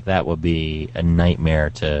shot like that would be a nightmare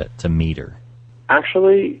to meet her.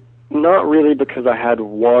 Actually, not really, because I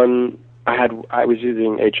was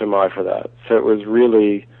using HMI for that. So it was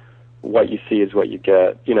really what you see is what you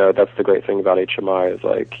get. That's the great thing about HMI is,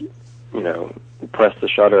 like, press the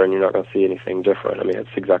shutter and you're not going to see anything different. I mean, it's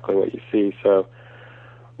exactly what you see. So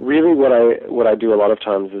really what I do a lot of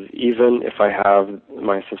times is, even if I have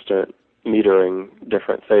my assistant metering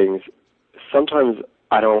different things, sometimes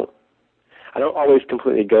I don't always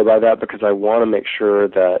completely go by that, because I want to make sure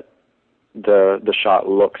that the shot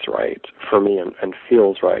looks right for me and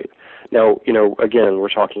feels right. Now, again, we're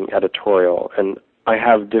talking editorial, and I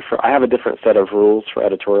have a different set of rules for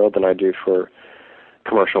editorial than I do for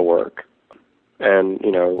commercial work. And,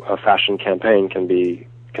 a fashion campaign can be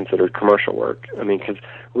considered commercial work. I mean, because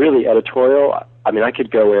really editorial, I mean, I could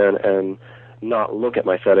go in and not look at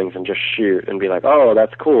my settings and just shoot and be like, oh,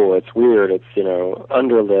 that's cool, it's weird, it's,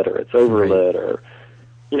 underlit or it's overlit, or,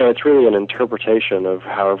 it's really an interpretation of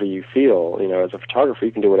however you feel. As a photographer,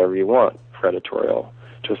 you can do whatever you want for editorial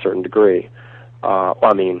to a certain degree.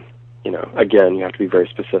 Again, you have to be very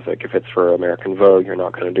specific. If it's for American Vogue, you're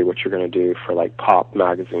not going to do what you're going to do for, like, Pop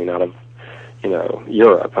magazine out of,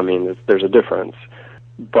 Europe. I mean, there's a difference.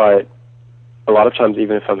 But a lot of times,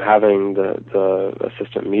 even if I'm having the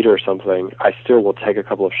assistant meter or something, I still will take a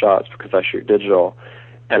couple of shots because I shoot digital,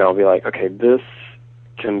 and I'll be like, okay, this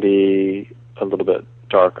can be a little bit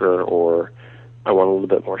darker, or I want a little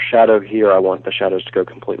bit more shadow here. I want the shadows to go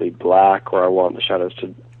completely black, or I want the shadows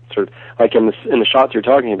to sort of, like in the shots you're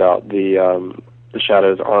talking about, the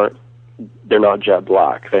shadows they're not jet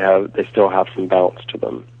black. They still have some bounce to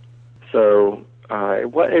them. So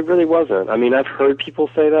it really wasn't. I mean, I've heard people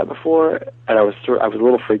say that before, and I was a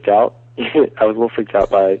little freaked out. I was a little freaked out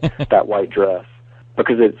by that white dress,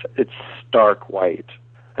 because it's stark white.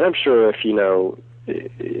 And I'm sure if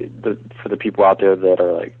for the people out there that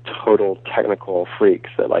are, like, total technical freaks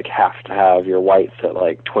that, like, have to have your whites at,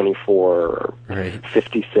 like, 24 or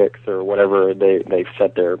 56 or whatever they've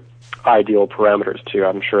set their ideal parameters to,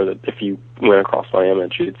 I'm sure that if you went across my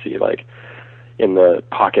image, you'd see, like, in the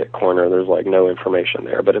pocket corner, there's, like, no information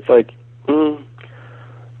there. But it's like,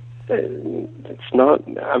 it's not.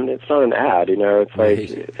 I mean, it's not an ad, It's like,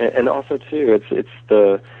 and also too, it's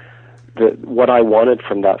the what I wanted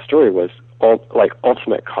from that story was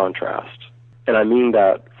ultimate contrast, and I mean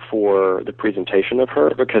that for the presentation of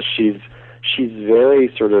her, because she's very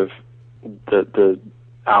sort of the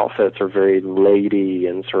outfits are very lady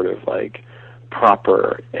and sort of like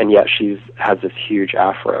proper, and yet has this huge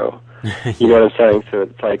afro. You know what I'm saying? So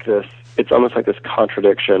it's like this. It's almost like this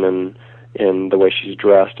contradiction in the way she's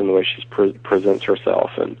dressed and the way she presents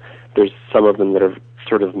herself. And there's some of them that are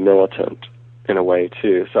sort of militant in a way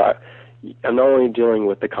too. So I'm not only dealing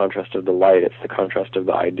with the contrast of the light; it's the contrast of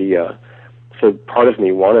the idea. So part of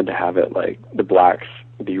me wanted to have it like the blacks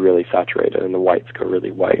be really saturated and the whites go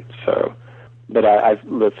really white. So, but I've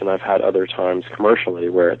had other times commercially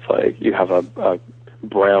where it's like you have a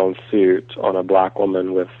brown suit on a black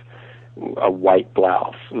woman with a white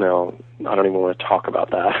blouse. No, I don't even want to talk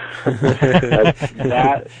about that.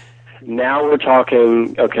 Now we're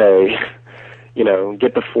talking, okay,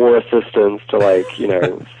 get the 4 assistants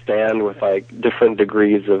to stand with different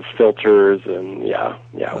degrees of filters and we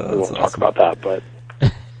won't talk about that, but.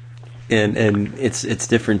 And it's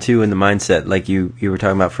different too in the mindset. Like you were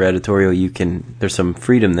talking about for editorial, there's some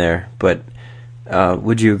freedom there, but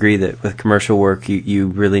would you agree that with commercial work, you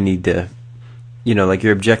really need to,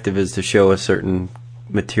 your objective is to show a certain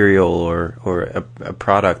material or a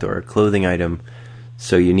product or a clothing item,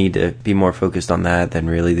 so you need to be more focused on that than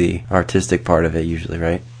really the artistic part of it usually,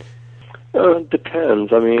 right? It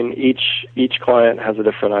depends. I mean, each client has a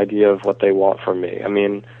different idea of what they want from me. I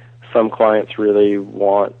mean, some clients really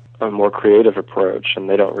want a more creative approach, and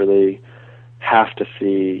they don't really have to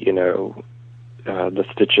see, the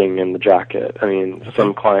stitching in the jacket. I mean,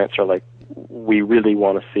 some clients are like, we really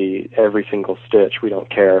want to see every single stitch. We don't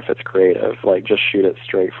care if it's creative, just shoot it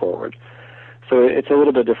straight forward. So it's a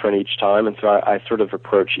little bit different each time, and so I sort of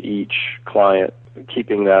approach each client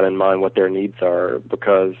keeping that in mind, what their needs are,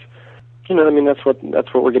 because, that's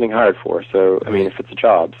what we're getting hired for. So, I mean, if it's a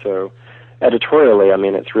job. So editorially, I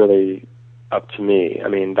mean, it's really up to me. I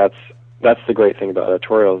mean, that's the great thing about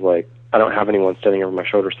editorials. I don't have anyone standing over my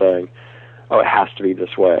shoulder saying, "Oh, it has to be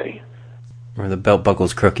this way," or the belt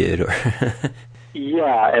buckle's crooked, or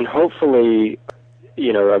yeah. And hopefully,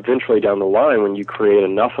 eventually down the line, when you create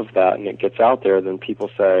enough of that and it gets out there, then people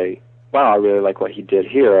say, "Wow, I really like what he did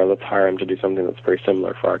here. Let's hire him to do something that's very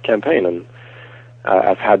similar for our campaign." And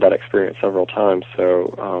I've had that experience several times.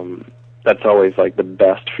 So. That's always the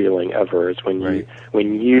best feeling ever is when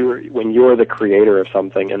you're the creator of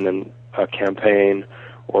something and then a campaign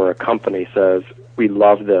or a company says, "We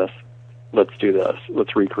love this, let's do this,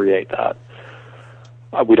 let's recreate that.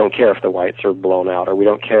 We don't care if the whites are blown out, or we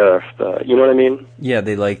don't care if you know what I mean?" Yeah,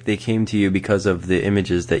 they came to you because of the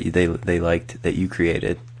images that they liked that you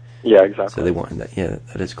created. Yeah, exactly. So they wanted that. Yeah,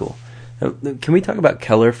 that is cool. Can we talk about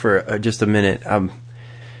color for just a minute?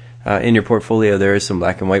 In your portfolio, there is some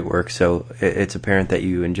black and white work, so it's apparent that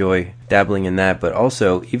you enjoy dabbling in that. But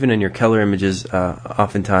also, even in your color images,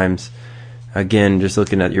 oftentimes, again, just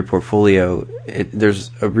looking at your portfolio,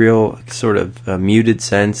 there's a real sort of muted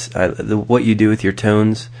sense. What you do with your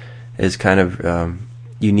tones is kind of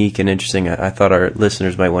unique and interesting. I thought our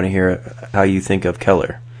listeners might want to hear how you think of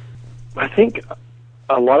color. I think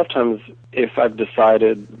a lot of times, if I've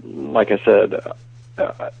decided, like I said,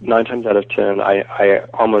 9 times out of 10, I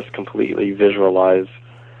almost completely visualize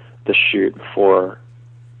the shoot before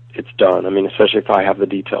it's done. I mean, especially if I have the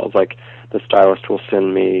details. Like the stylist will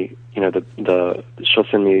send me, she'll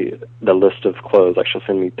send me the list of clothes. Like she'll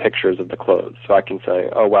send me pictures of the clothes, so I can say,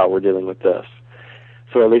 "Oh wow, we're dealing with this."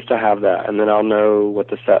 So at least I have that, and then I'll know what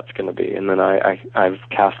the set's going to be, and then I've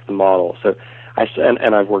cast the model. So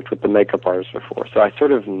and I've worked with the makeup artist before, so I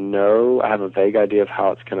sort of know. I have a vague idea of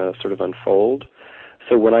how it's going to sort of unfold.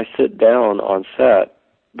 So when I sit down on set,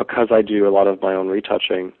 because I do a lot of my own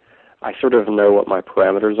retouching, I sort of know what my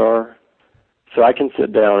parameters are. So I can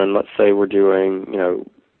sit down and let's say we're doing,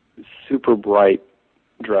 super bright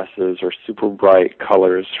dresses or super bright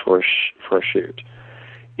colors for a shoot.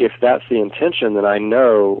 If that's the intention, then I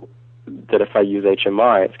know that if I use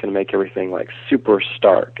HMI, it's going to make everything super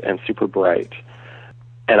stark and super bright.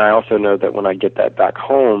 And I also know that when I get that back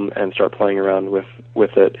home and start playing around with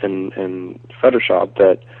it in Photoshop,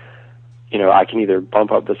 that I can either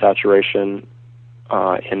bump up the saturation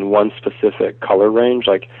in one specific color range.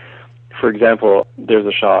 Like, for example, there's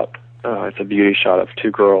a shot. It's a beauty shot of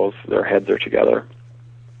 2 girls. Their heads are together,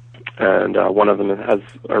 and one of them has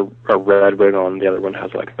a red wig on. The other one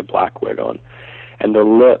has a black wig on, and the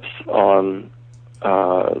lips on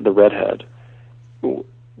the redhead.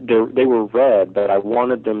 They were red, but I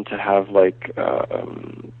wanted them to have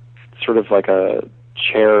sort of like a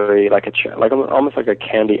cherry, almost like a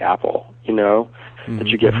candy apple, that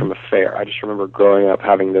you get from a fair. I just remember growing up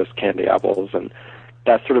having those candy apples, and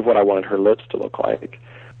that's sort of what I wanted her lips to look like.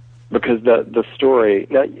 Because the story,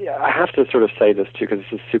 now I have to sort of say this too, because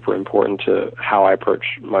this is super important to how I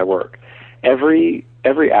approach my work. every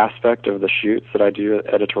aspect of the shoots that I do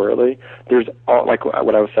editorially, there's all, like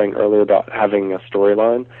what I was saying earlier about having a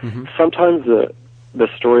storyline. Mm-hmm. Sometimes the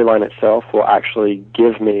storyline itself will actually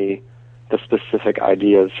give me the specific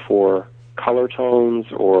ideas for color tones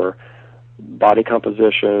or body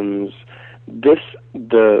compositions.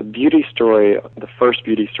 The beauty story, the first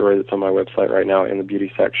beauty story that's on my website right now in the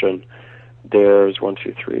beauty section, there's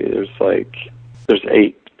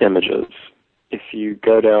 8 images. If you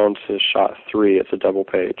go down to shot 3, it's a double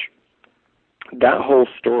page. That whole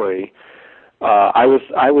story, I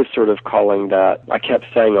was sort of calling that, I kept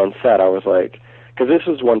saying on set, I was like, because this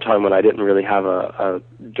was one time when I didn't really have a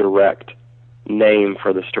direct name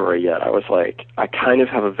for the story yet. I was like, I kind of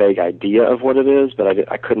have a vague idea of what it is, but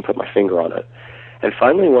I couldn't put my finger on it. And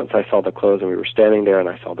finally, once I saw the clothes and we were standing there and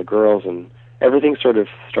I saw the girls and everything sort of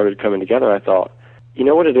started coming together, I thought, you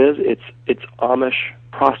know what it is? It's Amish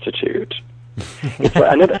prostitute. It's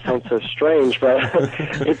like, I know that sounds so strange, but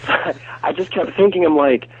I just kept thinking, I'm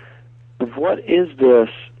like, what is this?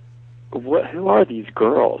 Who are these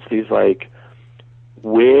girls? These like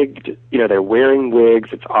wigged, they're wearing wigs.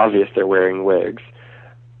 It's obvious they're wearing wigs.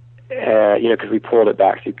 Because we pulled it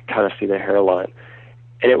back so you could kind of see the hairline.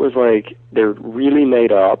 And it was like, they're really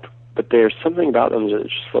made up, but there's something about them that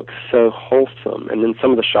just looks so wholesome. And then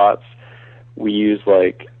some of the shots, we used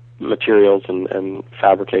like materials and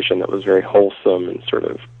fabrication that was very wholesome and sort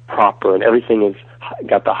of proper, and everything is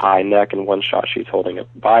got the high neck. In one shot, she's holding a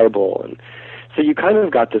Bible. And so you kind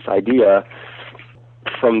of got this idea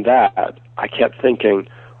from that. I kept thinking,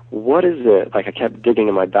 what is it? Like, I kept digging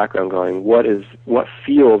in my background going, what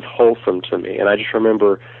feels wholesome to me? And I just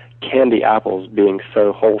remember candy apples being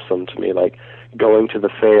so wholesome to me, like going to the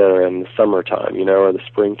fair in the summertime, or the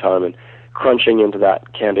springtime, and crunching into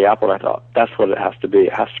that candy apple, and I thought, that's what it has to be.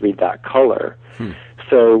 It has to be that color.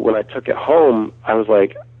 So when I took it home, I was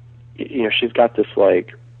like, she's got this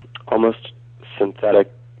like almost synthetic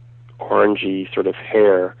orangey sort of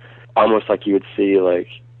hair, almost like you would see like,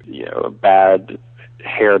 a bad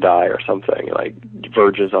hair dye or something, like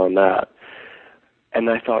verges on that. And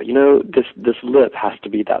I thought, this lip has to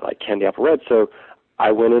be that like candy apple red. So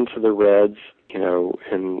I went into the reds,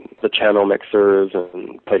 in the channel mixers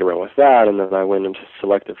and played around with that. And then I went into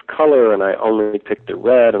selective color and I only picked the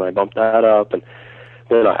red and I bumped that up. And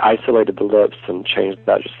then I isolated the lips and changed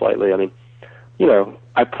that just slightly. I mean,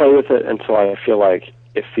 I play with it until I feel like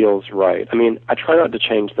it feels right. I mean, I try not to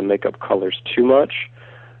change the makeup colors too much.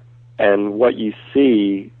 And what you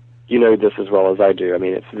see, this as well as I do. I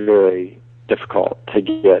mean, it's very difficult to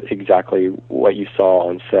get exactly what you saw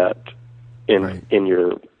on set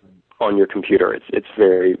on your computer. It's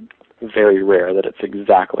very, very rare that it's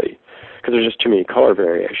exactly, because there's just too many color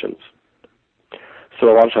variations.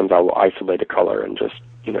 So a lot of times I will isolate a color and just,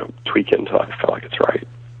 tweak it until I feel like it's right.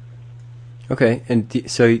 Okay, and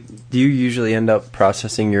so do you usually end up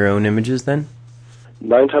processing your own images then?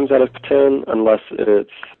 9 times out of 10, unless it's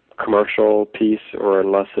a commercial piece or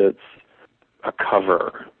unless it's a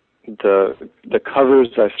cover. The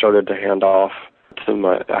covers I started to hand off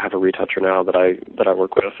to I have a retoucher now that I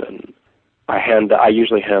work with, and I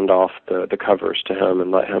usually hand off the covers to him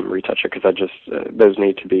and let him retouch it, because I just those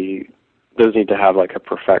need to have like a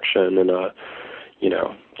perfection and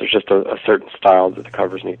there's just a certain style that the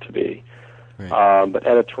covers need to be. Right. But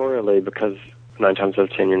editorially, because 9 times out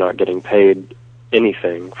of 10 you're not getting paid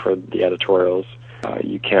anything for the editorials,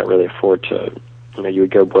 you can't really afford to. You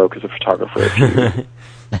would go broke as a photographer if you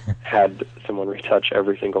had someone retouch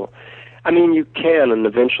every single. I mean, you can, and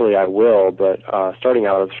eventually I will, but starting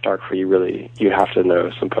out as a photographer, you have to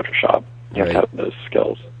know some Photoshop. You have to have those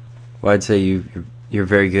skills. Well, I'd say you're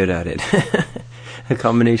very good at it. A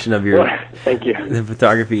combination of your thank you, the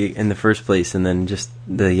photography in the first place, and then just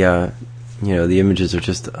the the images are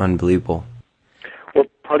just unbelievable. Well,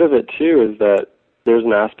 part of it too is that there's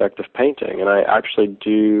an aspect of painting, and I actually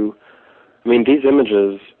do. I mean, these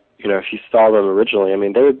images, if you saw them originally, I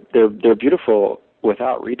mean, they're beautiful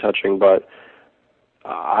without retouching, but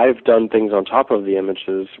I've done things on top of the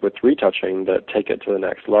images with retouching that take it to the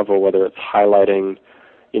next level, whether it's highlighting,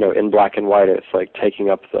 in black and white, it's like taking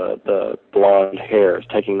up the blonde hairs,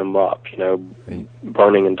 taking them up,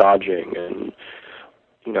 burning and dodging, and,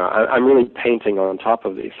 I'm really painting on top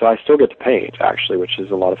of these. So I still get to paint, actually, which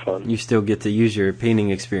is a lot of fun. You still get to use your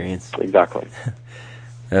painting experience. Exactly.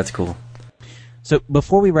 That's cool. So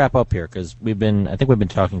before we wrap up here, because I think we've been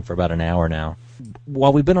talking for about an hour now.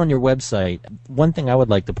 While we've been on your website, one thing I would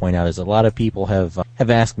like to point out is a lot of people have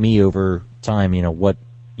asked me over time, what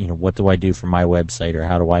do I do for my website or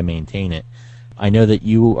how do I maintain it? I know that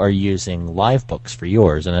you are using LiveBooks for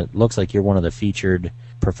yours, and it looks like you're one of the featured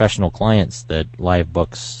professional clients that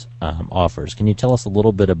LiveBooks offers. Can you tell us a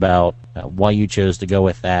little bit about why you chose to go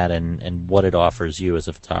with that and what it offers you as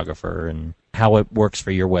a photographer and how it works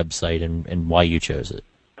for your website and why you chose it?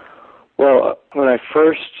 Well, when I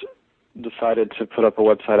first decided to put up a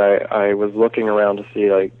website, I was looking around to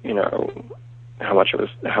see, like, you know, how much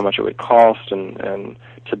it would cost and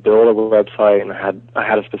to build a website, and I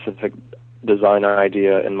had a specific design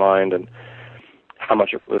idea in mind, and how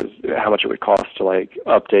much it would cost to, like,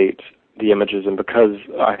 update the images. And because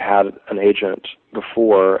I had an agent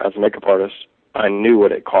before as a makeup artist, I knew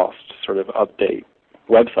what it cost to sort of update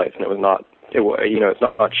websites, and it's not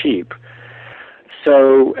cheap.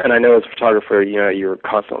 So, and I know as a photographer, you know, you're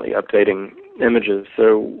constantly updating images.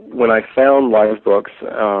 So when I found LiveBooks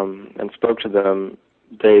and spoke to them,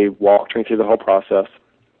 they walked me through the whole process,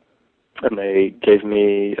 and they gave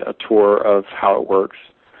me a tour of how it works.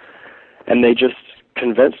 And they just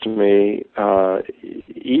convinced me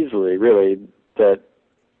easily, really, that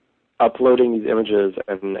uploading these images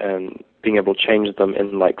and being able to change them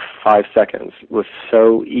in like 5 seconds was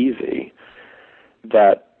so easy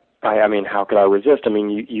that, I mean, how could I resist? I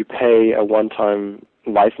mean, you pay a one-time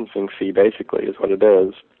licensing fee, basically, is what it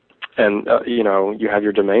is. And, you know, you have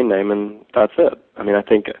your domain name, and that's it. I mean, I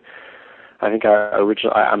think I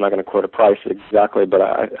originally, I'm not going to quote a price exactly, but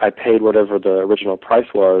I paid whatever the original price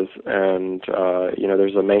was, and, you know,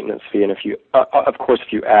 there's a maintenance fee, and if you, of course,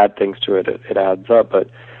 if you add things to it, it adds up, but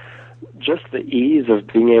just the ease of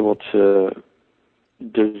being able to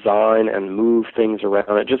design and move things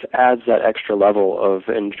around, it just adds that extra level of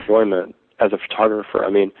enjoyment as a photographer. I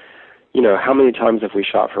mean, you know, how many times have we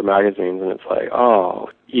shot for magazines and it's like, oh,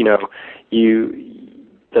 you know,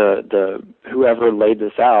 the whoever laid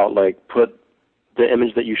this out, like, put the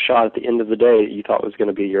image that you shot at the end of the day that you thought was going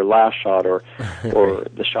to be your last shot, or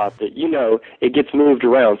the shot that, you know, it gets moved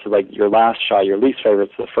around. So, like, your last shot, your least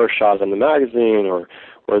favorite's the first shot in the magazine, or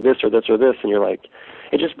this or this or this, and you're like,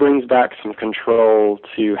 it just brings back some control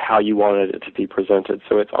to how you wanted it to be presented.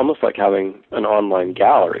 So it's almost like having an online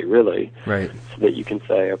gallery, really. Right. So that you can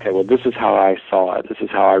say, okay, well, this is how I saw it. This is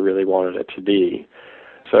how I really wanted it to be.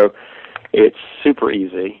 So it's super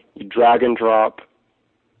easy. You drag and drop,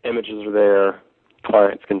 images are there,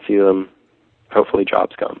 clients can see them, hopefully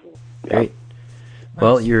jobs come. Yeah. Great.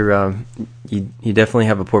 Well, you definitely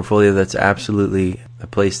have a portfolio that's absolutely a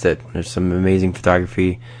place that there's some amazing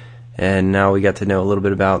photography. And now we got to know a little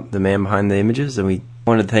bit about the man behind the images, and we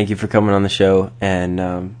wanted to thank you for coming on the show. And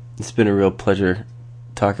it's been a real pleasure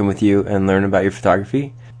talking with you and learning about your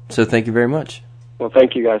photography. So thank you very much. Well,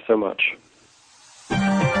 thank you guys so much.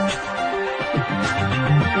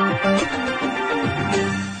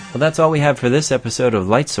 Well, that's all we have for this episode of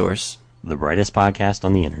LightSource, the brightest podcast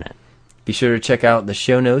on the internet. Be sure to check out the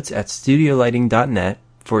show notes at studiolighting.net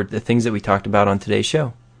for the things that we talked about on today's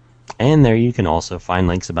show. And there you can also find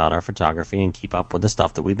links about our photography and keep up with the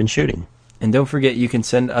stuff that we've been shooting. And don't forget, you can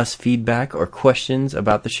send us feedback or questions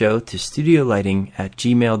about the show to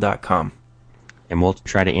studiolighting@gmail.com. And we'll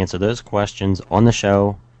try to answer those questions on the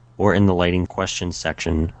show or in the lighting questions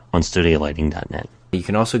section on studiolighting.net. You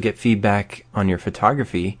can also get feedback on your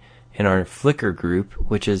photography in our Flickr group,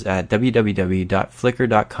 which is at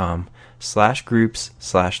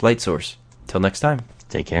www.flickr.com/groups/lightsource. Till next time.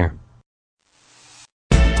 Take care.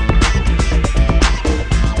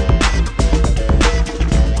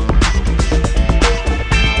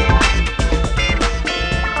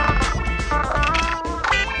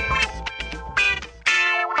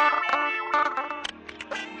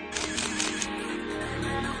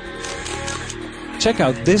 Check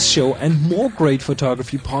out this show and more great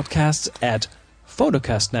photography podcasts at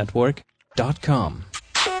photocastnetwork.com.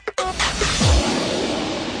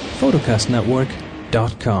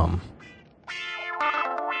 photocastnetwork.com